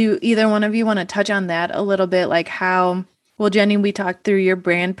so do either one of you want to touch on that a little bit? Like how, well, Jenny, we talked through your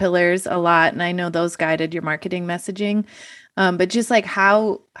brand pillars a lot, and I know those guided your marketing messaging. But just like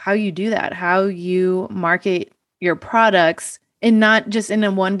how you do that, how you market your products, and not just in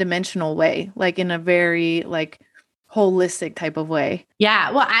a one-dimensional way, like in a very like holistic type of way.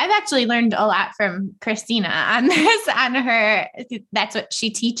 Yeah. Well, I've actually learned a lot from Christina on this, that's what she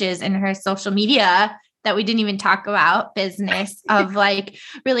teaches in her social media that we didn't even talk about, business of like,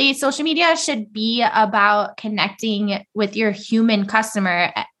 really social media should be about connecting with your human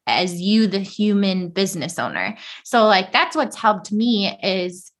customer as you, the human business owner. So like, that's what's helped me,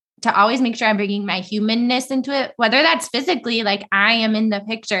 is to always make sure I'm bringing my humanness into it, whether that's physically, like I am in the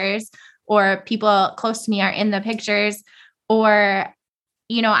pictures, or people close to me are in the pictures, or,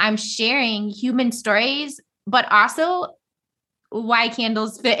 I'm sharing human stories, but also why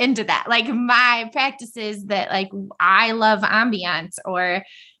candles fit into that. Like my practices that like, I love ambiance, or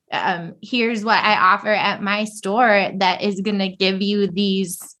here's what I offer at my store that is going to give you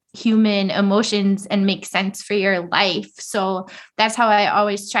these human emotions and make sense for your life. So that's how I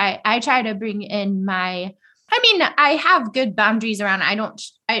always try to bring in I have good boundaries around.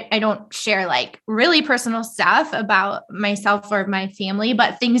 I don't share like really personal stuff about myself or my family,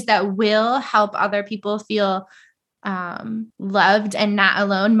 but things that will help other people feel loved and not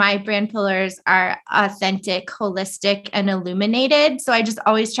alone. My brand pillars are authentic, holistic, and illuminated. So I just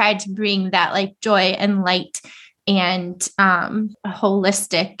always try to bring that like joy and light and a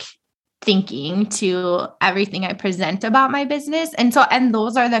holistic thinking to everything I present about my business. And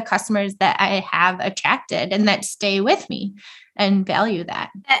those are the customers that I have attracted and that stay with me and value that.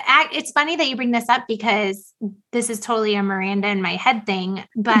 It's funny that you bring this up, because this is totally a Miranda in my head thing.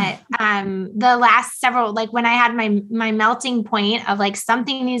 But the last several, like when I had my melting point of like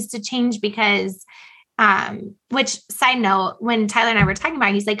something needs to change, because which, side note, when Tyler and I were talking about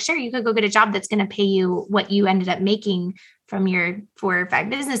it, he's like, sure, you could go get a job that's going to pay you what you ended up making from your 4 or 5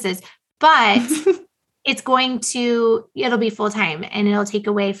 businesses, but it'll be full-time and it'll take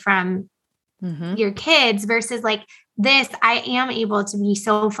away from your kids versus like this, I am able to be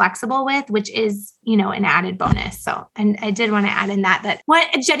so flexible with, which is, an added bonus. So, and I did want to add in that what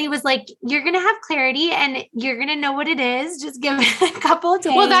Jenny was like, you're going to have clarity and you're going to know what it is. Just give it a couple of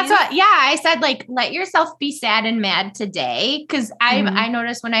days. Well, that's what, I said, like, let yourself be sad and mad today. Cause I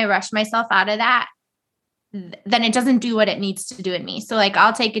noticed when I rush myself out of that, then it doesn't do what it needs to do in me. So like,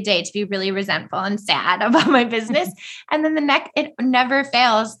 I'll take a day to be really resentful and sad about my business. And then it never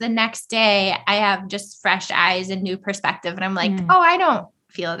fails. The next day I have just fresh eyes and new perspective. And I'm like, oh, I don't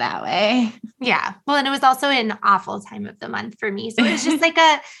feel that way. Yeah. Well, and it was also an awful time of the month for me. So it was just like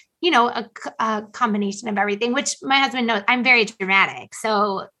a combination of everything, which my husband knows I'm very dramatic.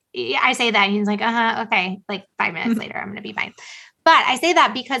 So I say that and he's like, okay. Like 5 minutes later, I'm going to be fine. But I say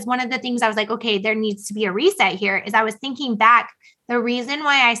that because one of the things I was like, okay, there needs to be a reset here is I was thinking back. The reason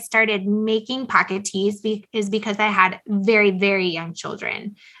why I started making pocket tees is because I had very, very young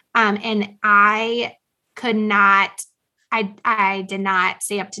children. And I could not, I did not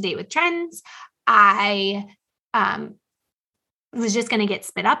stay up to date with trends. I was just going to get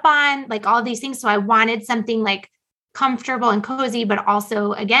spit up on, like all these things. So I wanted something like comfortable and cozy, but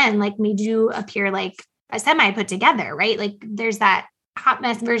also again, like made you appear like a semi put together, right? Like there's that hot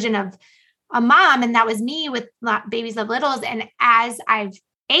mess version of a mom. And that was me with Babies Love Littles. And as I've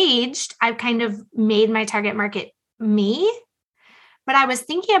aged, I've kind of made my target market me, but I was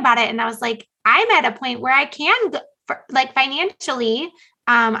thinking about it and I was like, I'm at a point where I can like financially,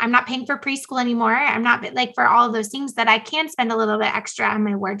 I'm not paying for preschool anymore. I'm not like for all of those things that I can spend a little bit extra on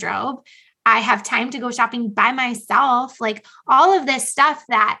my wardrobe. I have time to go shopping by myself, like all of this stuff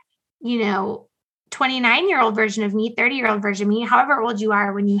that, 29-year-old version of me, 30-year-old version of me, however old you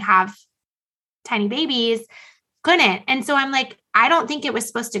are when you have tiny babies, couldn't. And so I'm like, I don't think it was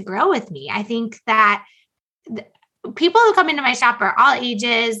supposed to grow with me. I think that people who come into my shop are all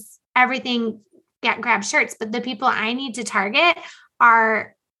ages, everything, grab shirts, but the people I need to target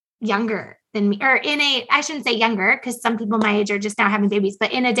are younger than me, or I shouldn't say younger, because some people my age are just now having babies,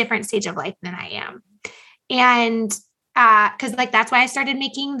 but in a different stage of life than I am. And because like that's why I started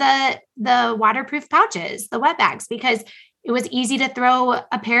making the waterproof pouches, the wet bags, because it was easy to throw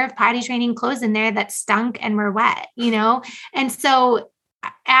a pair of potty training clothes in there that stunk and were wet, And so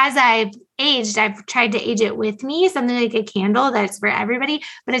as I've aged, I've tried to age it with me, something like a candle that's for everybody.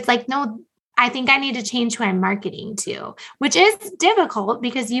 But it's like, no, I think I need to change who I'm marketing to, which is difficult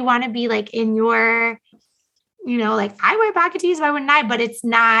because you want to be like in your, like I wear pocket tees, why wouldn't I? But it's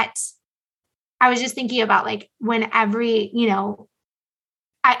not. I was just thinking about like when anyways,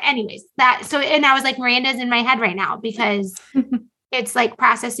 and I was like, Miranda's in my head right now because it's like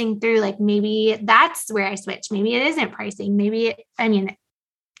processing through, like, maybe that's where I switch. Maybe it isn't pricing.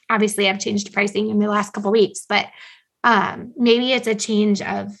 Obviously I've changed pricing in the last couple of weeks, but maybe it's a change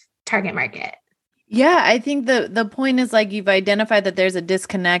of target market. Yeah, I think the point is like you've identified that there's a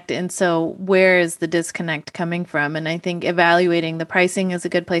disconnect. And so where is the disconnect coming from? And I think evaluating the pricing is a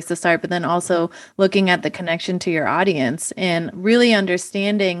good place to start, but then also looking at the connection to your audience and really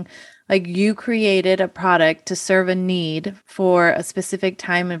understanding like you created a product to serve a need for a specific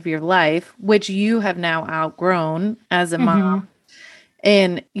time of your life, which you have now outgrown as a mom.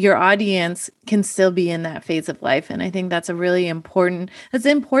 And your audience can still be in that phase of life. And I think that's a really important, but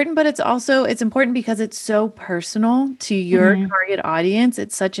it's important because it's so personal to your target audience.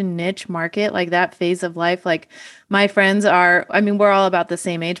 It's such a niche market, like that phase of life. Like my friends are, we're all about the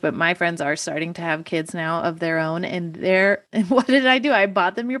same age, but my friends are starting to have kids now of their own. And what did I do? I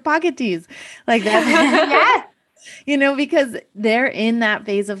bought them your pocket tees like that. Yes. Because they're in that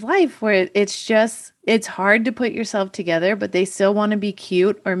phase of life where it's hard to put yourself together, but they still want to be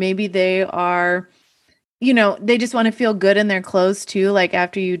cute, or maybe they are, they just want to feel good in their clothes too. Like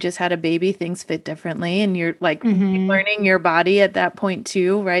after you just had a baby, things fit differently and you're like learning your body at that point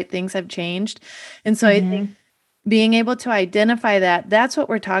too, right? Things have changed. And so I think being able to identify that's what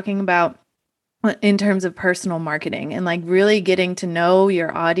we're talking about in terms of personal marketing and like really getting to know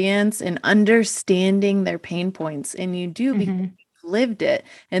your audience and understanding their pain points. And you do because you've lived it.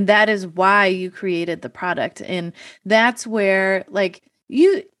 And that is why you created the product. And that's where like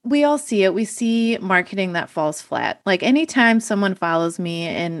we all see it. We see marketing that falls flat. Like anytime someone follows me,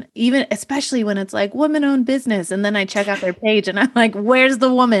 and even especially when it's like woman-owned business, and then I check out their page and I'm like, where's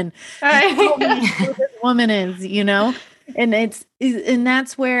the woman? Tell me who this woman is, And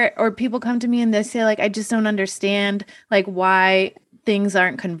that's where, or people come to me and they say like, I just don't understand like why things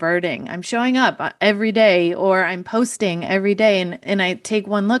aren't converting. I'm showing up every day or I'm posting every day. And I take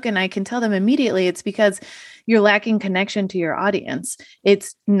one look and I can tell them immediately it's because you're lacking connection to your audience.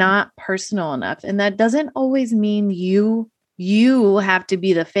 It's not personal enough. And that doesn't always mean you you have to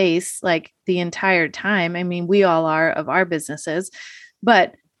be the face like the entire time. I mean, we all are of our businesses,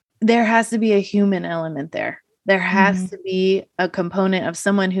 but there has to be a human element there. There has to be a component of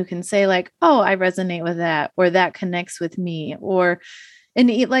someone who can say like, oh, I resonate with that, or that connects with me.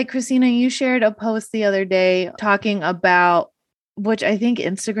 And like Christina, you shared a post the other day talking about, which I think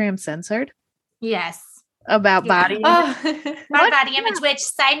Instagram censored. Yes. About body image. About body image, which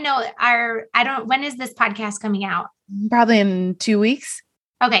side note, when is this podcast coming out? Probably in 2 weeks.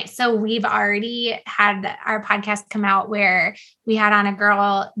 Okay. So we've already had our podcast come out where we had on a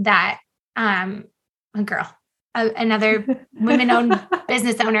girl that, another women-owned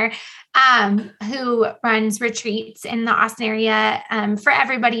business owner, who runs retreats in the Austin area, for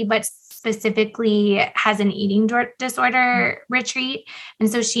everybody, but specifically has an eating disorder retreat. And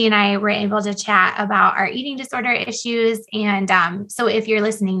so she and I were able to chat about our eating disorder issues. And so if you're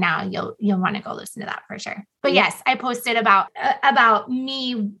listening now, you'll want to go listen to that for sure. But yes, I posted about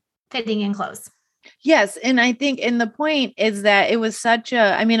me fitting in clothes. Yes. And I think, and the point is that it was such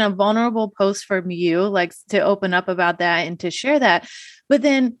a vulnerable post from you, like to open up about that and to share that. But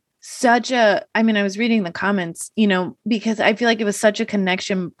then I was reading the comments, because I feel like it was such a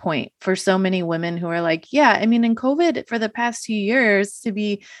connection point for so many women who are like, yeah, in COVID for the past 2 years to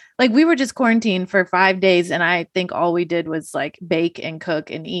be like, we were just quarantined for 5 days. And I think all we did was like bake and cook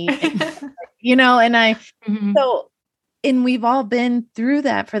and eat, and we've all been through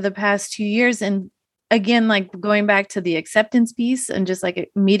that for the past 2 years. And again, like going back to the acceptance piece and just like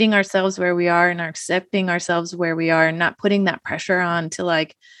meeting ourselves where we are and accepting ourselves where we are and not putting that pressure on to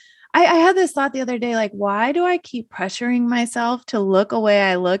like, I had this thought the other day, like, why do I keep pressuring myself to look the way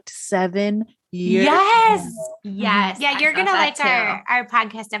I looked 7 years Yes. ago? Yes. Yeah. You're going to like our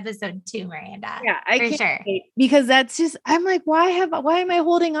podcast episode too, Miranda. Yeah, for sure. Because that's just, I'm like, why am I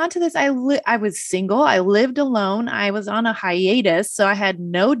holding on to this? I was single. I lived alone. I was on a hiatus. So I had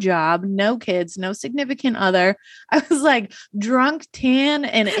no job, no kids, no significant other. I was like drunk, tan,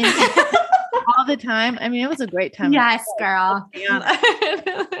 and all the time. It was a great time. Yes, girl.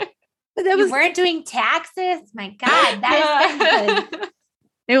 But you weren't doing taxes. My God, that is good.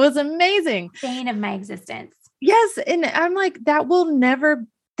 It was amazing. Bane of my existence. Yes. And I'm like,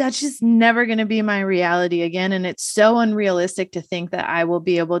 that's just never going to be my reality again. And it's so unrealistic to think that I will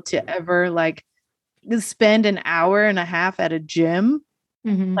be able to ever like spend an hour and a half at a gym,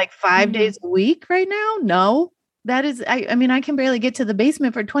 like 5 days a week right now. No, that is, I can barely get to the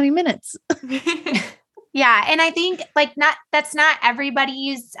basement for 20 minutes. Yeah. And I think like that's not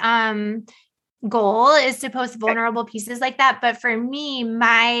everybody's goal is to post vulnerable pieces like that. But for me,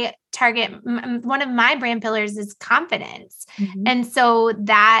 my target, one of my brand pillars is confidence. And so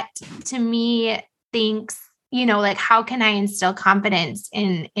that to me thinks, like how can I instill confidence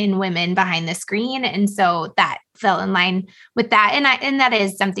in women behind the screen? And so that fell in line with that. And that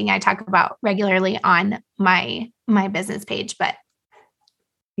is something I talk about regularly on my business page, but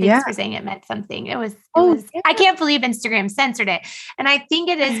thanks for saying it meant something. It was I can't believe Instagram censored it. And I think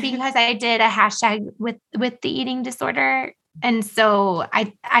it is because I did a hashtag with the eating disorder. And so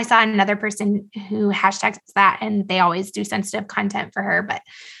I saw another person who hashtags that, and they always do sensitive content for her. But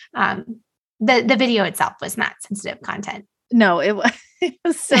the video itself was not sensitive content. No, it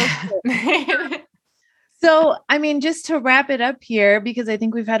was so cool. So, just to wrap it up here, because I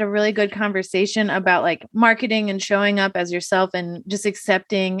think we've had a really good conversation about like marketing and showing up as yourself and just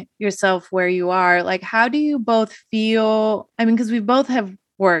accepting yourself where you are. Like, how do you both feel? Because we both have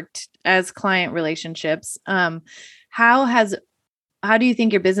worked as client relationships. How do you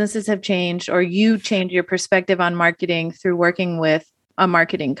think your businesses have changed, or you changed your perspective on marketing through working with a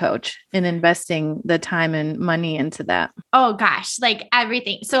marketing coach and investing the time and money into that? Oh gosh, like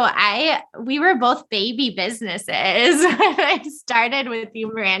everything. So we were both baby businesses when I started with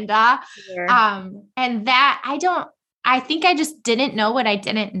you, Miranda. Sure. And that I think I just didn't know what I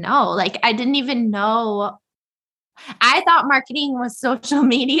didn't know. Like I didn't even know. I thought marketing was social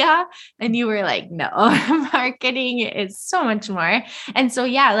media, and you were like, no, marketing is so much more. And so,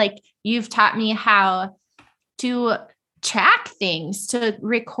 yeah, like you've taught me how to track things, to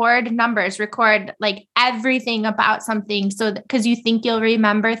record numbers, record like everything about something. So because you think you'll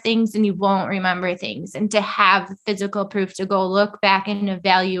remember things and you won't remember things, and to have physical proof to go look back and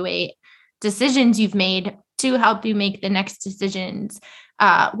evaluate decisions you've made to help you make the next decisions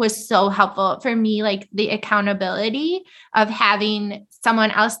was so helpful for me. Like the accountability of having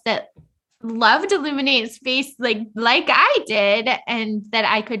someone else that loved Illuminate Space like I did, and that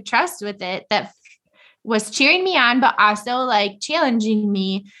I could trust with it, that was cheering me on, but also like challenging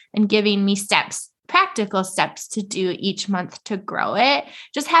me and giving me practical steps to do each month to grow it.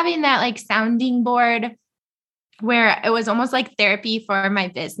 Just having that like sounding board where it was almost like therapy for my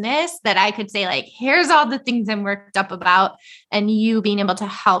business, that I could say like, here's all the things I'm worked up about, and you being able to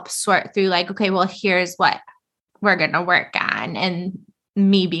help sort through like, okay, well, here's what we're going to work on. And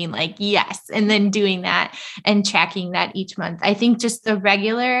me being like, yes. And then doing that and tracking that each month. I think just the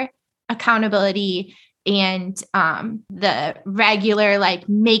regular accountability and the regular, like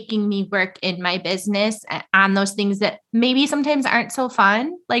making me work in my business on those things that maybe sometimes aren't so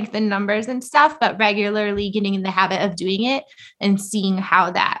fun, like the numbers and stuff, but regularly getting in the habit of doing it and seeing how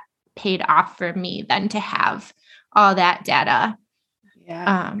that paid off for me, then to have all that data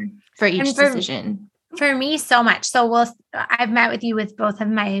for each decision. For me, so much. So I've met with you with both of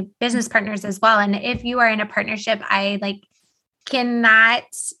my business partners as well. And if you are in a partnership, I like cannot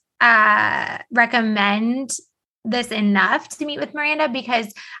recommend this enough to meet with Miranda,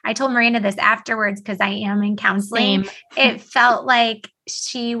 because I told Miranda this afterwards, because I am in counseling. It felt like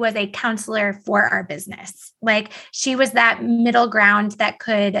she was a counselor for our business. Like she was that middle ground that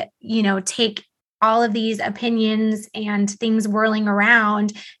could, take all of these opinions and things whirling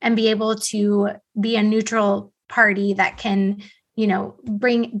around and be able to be a neutral party that can,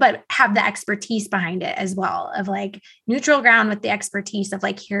 but have the expertise behind it as well, of like neutral ground with the expertise of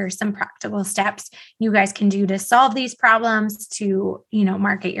like, here are some practical steps you guys can do to solve these problems, to,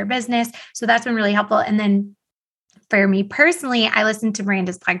 market your business. So that's been really helpful. And then for me personally, I listen to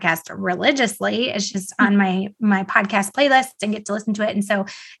Miranda's podcast religiously. It's just on my podcast playlist and get to listen to it. And so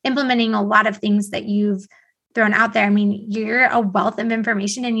implementing a lot of things that you've thrown out there. I mean, you're a wealth of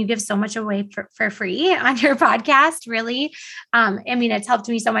information and you give so much away for free on your podcast, really. It's helped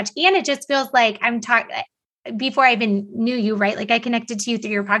me so much. And it just feels like I'm talking before I even knew you, right? Like I connected to you through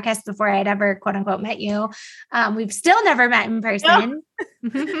your podcast before I'd ever quote unquote met you. We've still never met in person.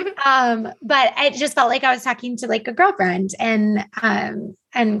 But I just felt like I was talking to like a girlfriend and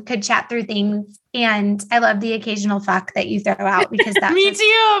could chat through things. And I love the occasional fuck that you throw out, because that me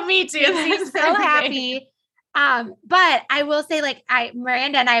too. Makes me so happy. But I will say, like,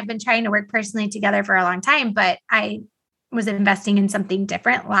 Miranda and I have been trying to work personally together for a long time, but I was investing in something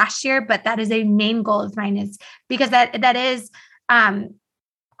different last year. But that is a main goal of mine, is because that is,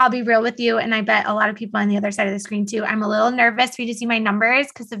 I'll be real with you. And I bet a lot of people on the other side of the screen too. I'm a little nervous for you to see my numbers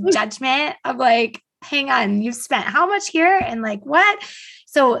because of judgment of like, hang on, you've spent how much here and like what?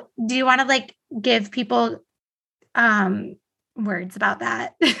 So do you want to like give people, words about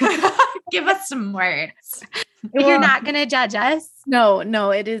that? Give us some words. You're not going to judge us. No,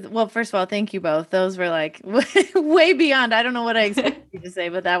 it is. Well, first of all, thank you both. Those were like way beyond. I don't know what I expected you to say,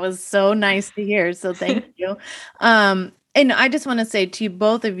 but that was so nice to hear. So thank you. And I just want to say to you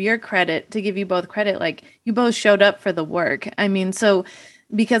both of your credit, to give you both credit, like you both showed up for the work. I mean, so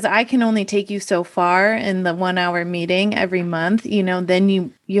because I can only take you so far in the 1 hour meeting every month, then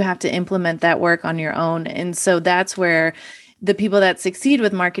you have to implement that work on your own. And so that's where the people that succeed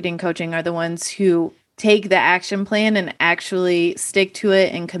with marketing coaching are the ones who take the action plan and actually stick to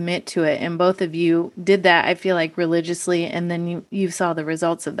it and commit to it. And both of you did that, I feel like, religiously. And then you saw the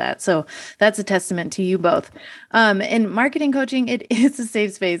results of that. So that's a testament to you both. In marketing coaching, it is a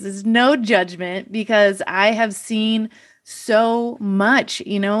safe space. It's no judgment, because I have seen so much,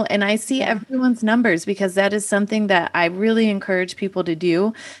 and I see everyone's numbers, because that is something that I really encourage people to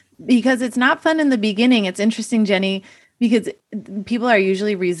do, because it's not fun in the beginning. It's interesting, Jenny, because people are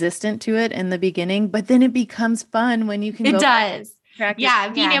usually resistant to it in the beginning, but then it becomes fun when you can It does. Yeah,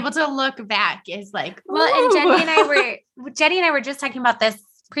 being able to look back is like, well, and Jenny and I were just talking about this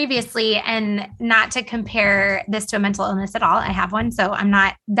previously, and not to compare this to a mental illness at all. I have one, so I'm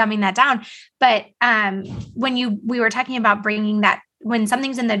not dumbing that down. But when we were talking about bringing that, when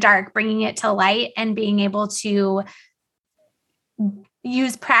something's in the dark, bringing it to light and being able to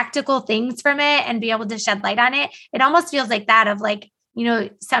use practical things from it and be able to shed light on it. It almost feels like that of like,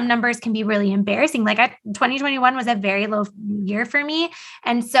 some numbers can be really embarrassing. Like 2021 was a very low year for me.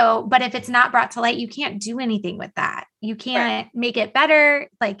 And so, but if it's not brought to light, you can't do anything with that. You can't make it better.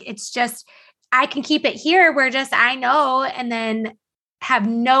 Like, it's just, I can keep it here where just, I know, and then have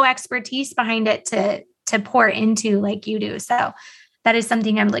no expertise behind it to pour into like you do. So that is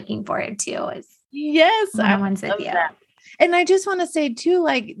something I'm looking forward to, is one-on-ones with you. That. And I just want to say too,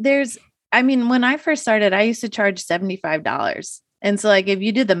 like when I first started, I used to charge $75. And so like, if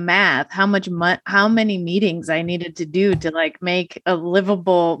you do the math, how many meetings I needed to do to like make a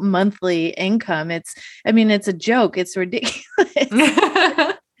livable monthly income, it's a joke. It's ridiculous,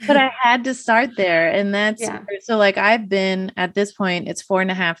 but I had to start there. And so like, I've been at this point, it's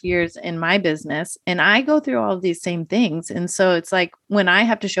 4.5 years in my business, and I go through all of these same things. And so it's like, when I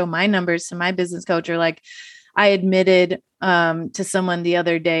have to show my numbers to my business coach, or like I admitted to someone the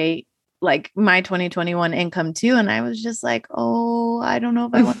other day, like my 2021 income too. And I was just like, oh, I don't know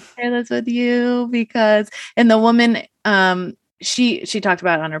if I want to share this with you and the woman, she talked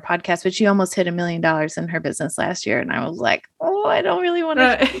about it on her podcast, but she almost hit $1 million in her business last year. And I was like, oh, I don't really want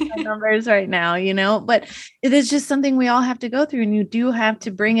to share my numbers right now, but it is just something we all have to go through, and you do have to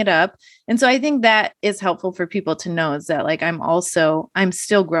bring it up. And so I think that is helpful for people to know, is that like, I'm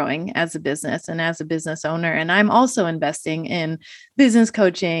still growing as a business and as a business owner. And I'm also investing in business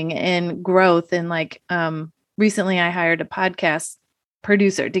coaching and growth. And like, recently I hired a podcast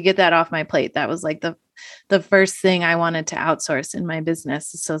producer to get that off my plate. That was like the first thing I wanted to outsource in my business.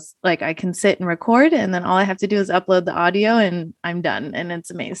 So like I can sit and record, and then all I have to do is upload the audio and I'm done. And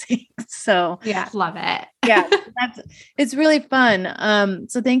it's amazing. So yeah, love it. Yeah, it's really fun.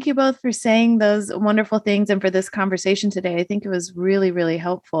 So thank you both for saying those wonderful things and for this conversation today. I think it was really, really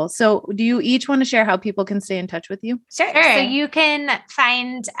helpful. So do you each want to share how people can stay in touch with you? Sure. So you can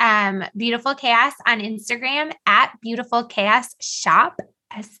find Beautiful Chaos on Instagram at Beautiful Chaos Shop.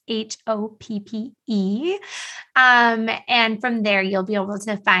 SHOPPE. And from there, you'll be able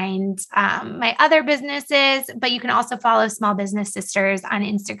to find my other businesses, but you can also follow Small Business Sisters on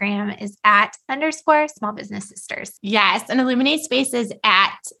Instagram is @_Small Business Sisters. Yes. And Illuminate Space is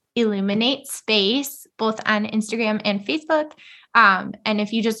at Illuminate Space, both on Instagram and Facebook. And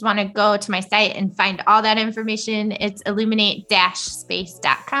if you just want to go to my site and find all that information, it's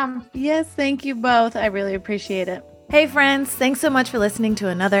illuminate-space.com. Yes. Thank you both. I really appreciate it. Hey friends, thanks so much for listening to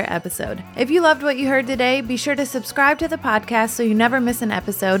another episode. If you loved what you heard today, be sure to subscribe to the podcast so you never miss an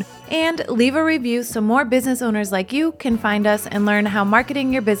episode, and leave a review so more business owners like you can find us and learn how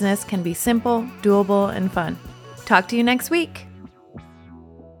marketing your business can be simple, doable, and fun. Talk to you next week.